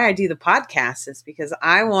things why I do the podcast, is because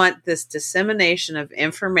I want this dissemination of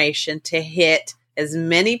information to hit as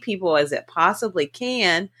many people as it possibly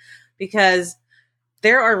can, because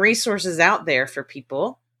there are resources out there for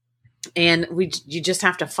people, and you just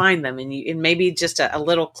have to find them, and maybe just a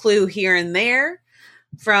little clue here and there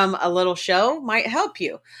from a little show might help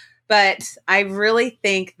you. But I really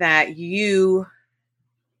think that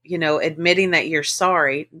admitting that you're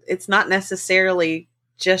sorry, it's not necessarily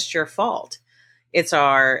just your fault. It's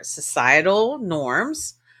our societal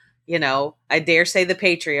norms. I dare say the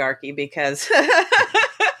patriarchy, because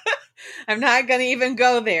I'm not going to even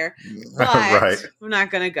go there. But Right. I'm not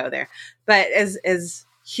going to go there. But as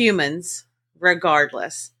humans,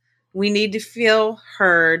 regardless, we need to feel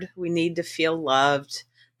heard. We need to feel loved.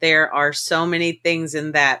 There are so many things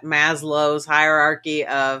in that Maslow's hierarchy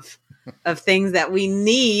of things that we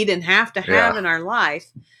need and have to have in our life.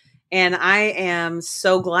 And I am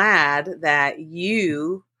so glad that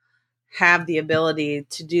you have the ability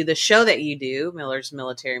to do the show that you do, Miller's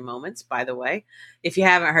Military Moments, by the way. If you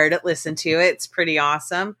haven't heard it, listen to it. It's pretty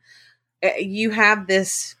awesome. You have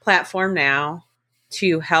this platform now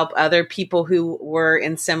to help other people who were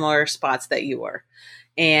in similar spots that you were.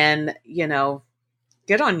 And,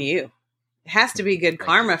 good on you. It has to be good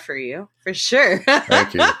karma for you, for sure.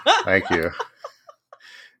 Thank you.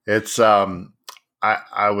 It's,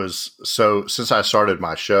 I was, so since I started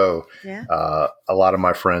my show, a lot of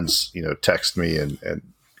my friends, text me and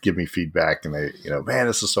give me feedback, and they, man,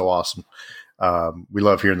 this is so awesome. We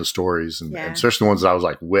love hearing the stories, and especially the ones that I was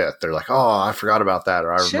like with, they're like, oh, I forgot about that,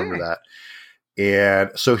 or I remember that.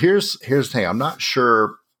 And so here's the thing. I'm not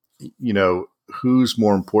sure, who's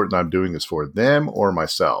more important I'm doing this for, them or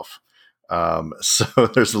myself. So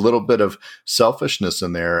there's a little bit of selfishness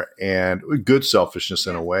in there, and good selfishness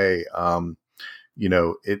in a way.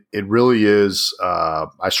 It really is.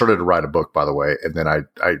 I started to write a book, by the way, and then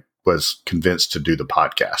I was convinced to do the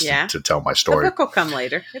podcast to tell my story. The book will come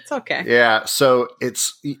later. It's okay. Yeah. So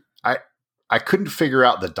I couldn't figure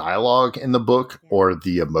out the dialogue in the book or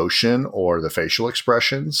the emotion or the facial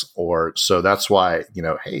expressions, so that's why,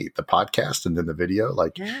 hey, the podcast and then the video,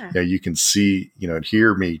 you can see, and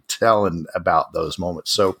hear me telling about those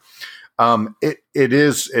moments. So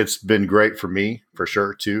it's been great for me, for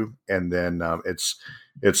sure too. And then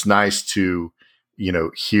it's nice to,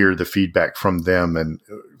 hear the feedback from them, and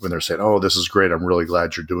when they're saying, oh, this is great, I'm really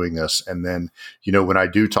glad you're doing this. And then, when I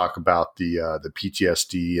do talk about the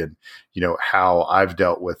PTSD and, how I've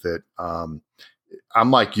dealt with it,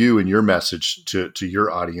 I'm like you in your message to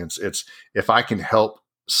your audience. It's, if I can help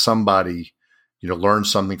somebody, learn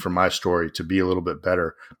something from my story to be a little bit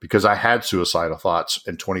better, because I had suicidal thoughts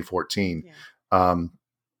in 2014.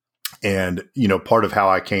 And, part of how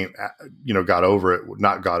I got over it,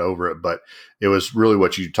 not got over it, but it was really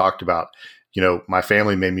what you talked about. My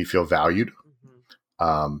family made me feel valued,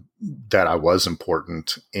 that I was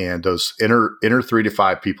important. And those inner 3 to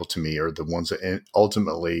 5 people to me are the ones that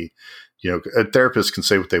ultimately, a therapist can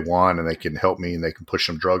say what they want, and they can help me, and they can push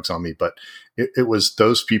some drugs on me. But it was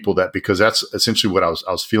those people that, because that's essentially what I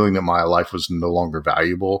was feeling, that my life was no longer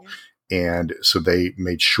valuable. And so they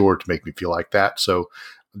made sure to make me feel like that. So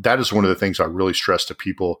that is one of the things I really stress to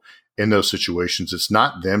people in those situations, it's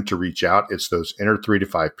not them to reach out. It's those inner 3 to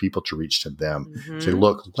 5 people to reach to them. Say,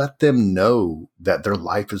 look, let them know that their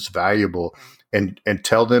life is valuable, and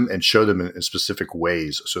tell them and show them in specific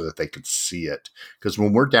ways so that they can see it. Because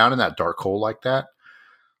when we're down in that dark hole like that,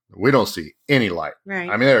 we don't see any light. Right.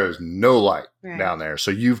 I mean, there is no light Right. down there.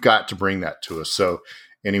 So you've got to bring that to us. So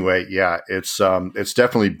anyway, yeah, it's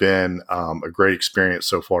definitely been a great experience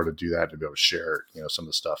so far to do that, to be able to share, some of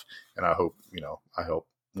the stuff. And I hope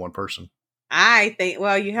one person. I think,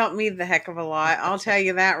 well, you helped me the heck of a lot. I'll tell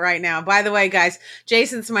you that right now. By the way, guys,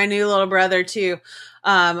 Jason's my new little brother too.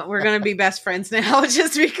 We're going to be best friends now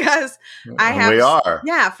just because we are.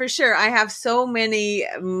 Yeah, for sure. I have so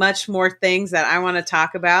much more things that I want to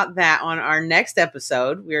talk about that on our next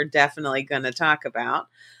episode, we're definitely going to talk about.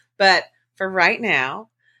 But for right now,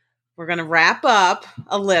 we're going to wrap up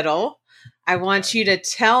a little. I want you to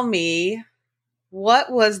tell me,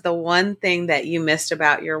 what was the one thing that you missed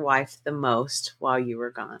about your wife the most while you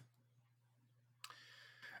were gone?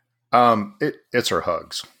 It's her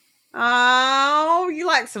hugs. Oh, you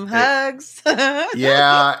like some hugs?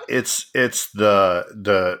 Yeah, it's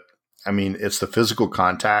the physical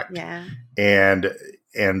contact. Yeah. And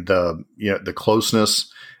the, the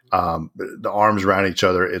closeness, the arms around each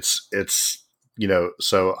other. It's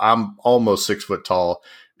so I'm almost 6 foot tall.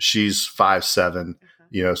 She's 5'7".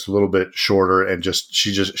 It's a little bit shorter, and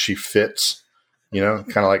she fits, kind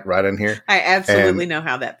of like right in here. I absolutely know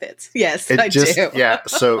how that fits. Yes, I do. Yeah.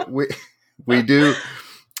 So we do.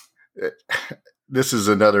 This is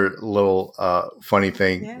another little funny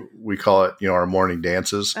thing. Yeah. We call it, our morning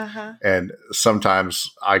dances. And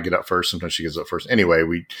sometimes I get up first. Sometimes she gets up first. Anyway,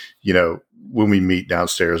 we, when we meet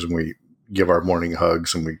downstairs and we give our morning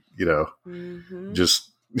hugs, and we,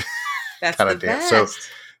 just kind of dance.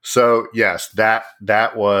 So yes, that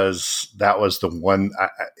was the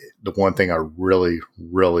one thing I really,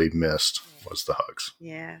 really missed was the hugs.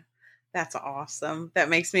 Yeah. That's awesome. That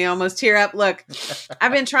makes me almost tear up. Look,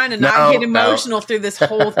 I've been trying to not get emotional through this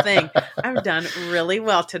whole thing. I've done really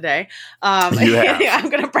well today. I'm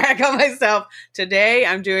going to brag on myself. Today,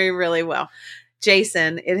 I'm doing really well.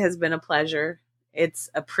 Jason, it has been a pleasure. It's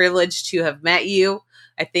a privilege to have met you.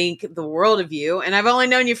 I think the world of you, and I've only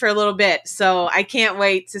known you for a little bit. So I can't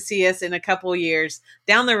wait to see us in a couple years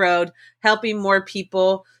down the road, helping more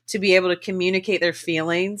people to be able to communicate their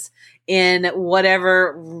feelings in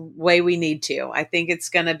whatever way we need to. I think it's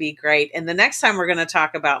going to be great. And the next time we're going to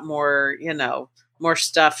talk about more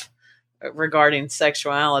stuff regarding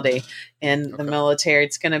sexuality in the military.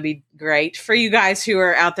 It's going to be great for you guys who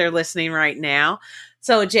are out there listening right now.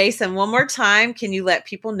 So Jason, one more time, can you let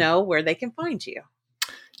people know where they can find you?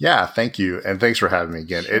 Yeah, thank you. And thanks for having me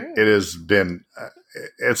again. Sure. It has been,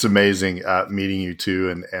 it's amazing meeting you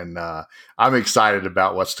too. And I'm excited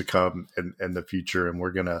about what's to come in the future. And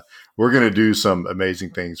we're going to do some amazing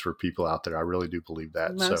things for people out there. I really do believe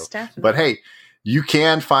that. Most definitely. But hey, you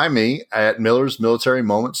can find me at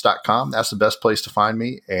millersmilitary.moments.com. That's the best place to find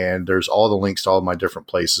me. And there's all the links to all of my different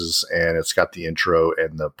places. And it's got the intro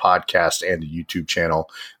and the podcast and the YouTube channel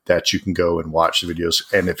that you can go and watch the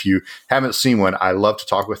videos. And if you haven't seen one, I love to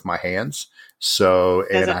talk with my hands. So,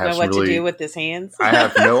 and I have know what to do with his hands. I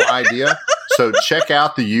have no idea. So check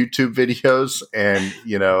out the YouTube videos, and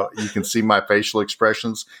you can see my facial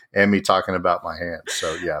expressions and me talking about my hands.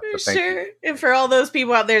 So yeah, but thank you. And for all those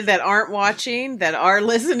people out there that aren't watching, that are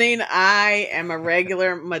listening, I am a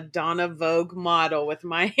regular Madonna Vogue model with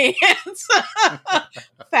my hands.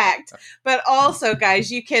 Fact. But also,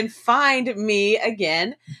 guys, you can find me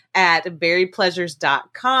again at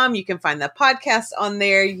berrypleasures.com. You can find the podcast on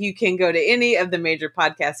there. You can go to any of the major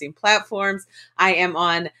podcasting platforms. I am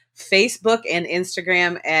on Facebook and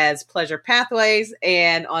Instagram as Pleasure Pathways,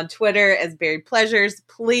 and on Twitter as Berry Pleasures.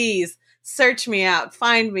 Please search me out.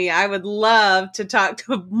 Find me. I would love to talk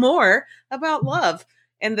more about love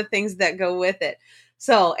and the things that go with it.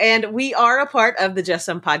 So, and we are a part of the Just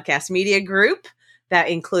Some Podcast Media Group. That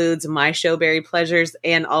includes my show, Berry Pleasures,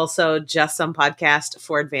 and also Just Some Podcast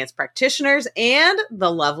for advanced practitioners and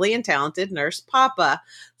the lovely and talented Nurse Papa.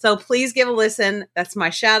 So please give a listen. That's my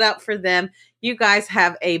shout out for them. You guys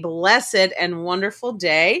have a blessed and wonderful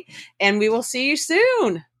day, and we will see you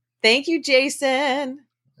soon. Thank you, Jason.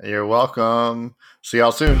 You're welcome. See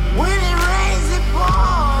y'all soon. When it rains, it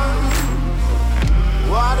pours.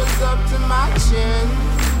 Water's up to my chin.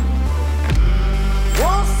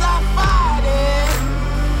 Won't stop fighting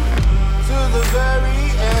to the very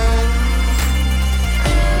end.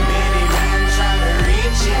 Many men try to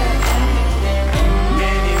reach it.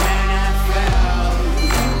 Many men have fell.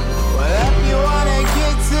 Well, if you wanna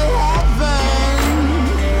get to heaven,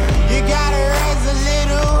 you gotta raise a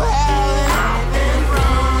little hell. And I've been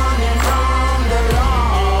running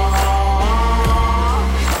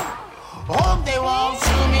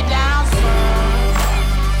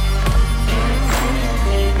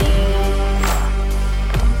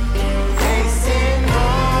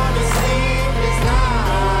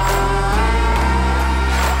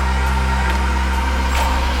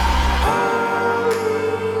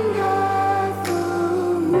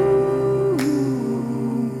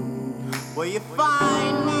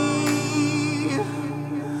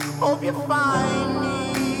hope you find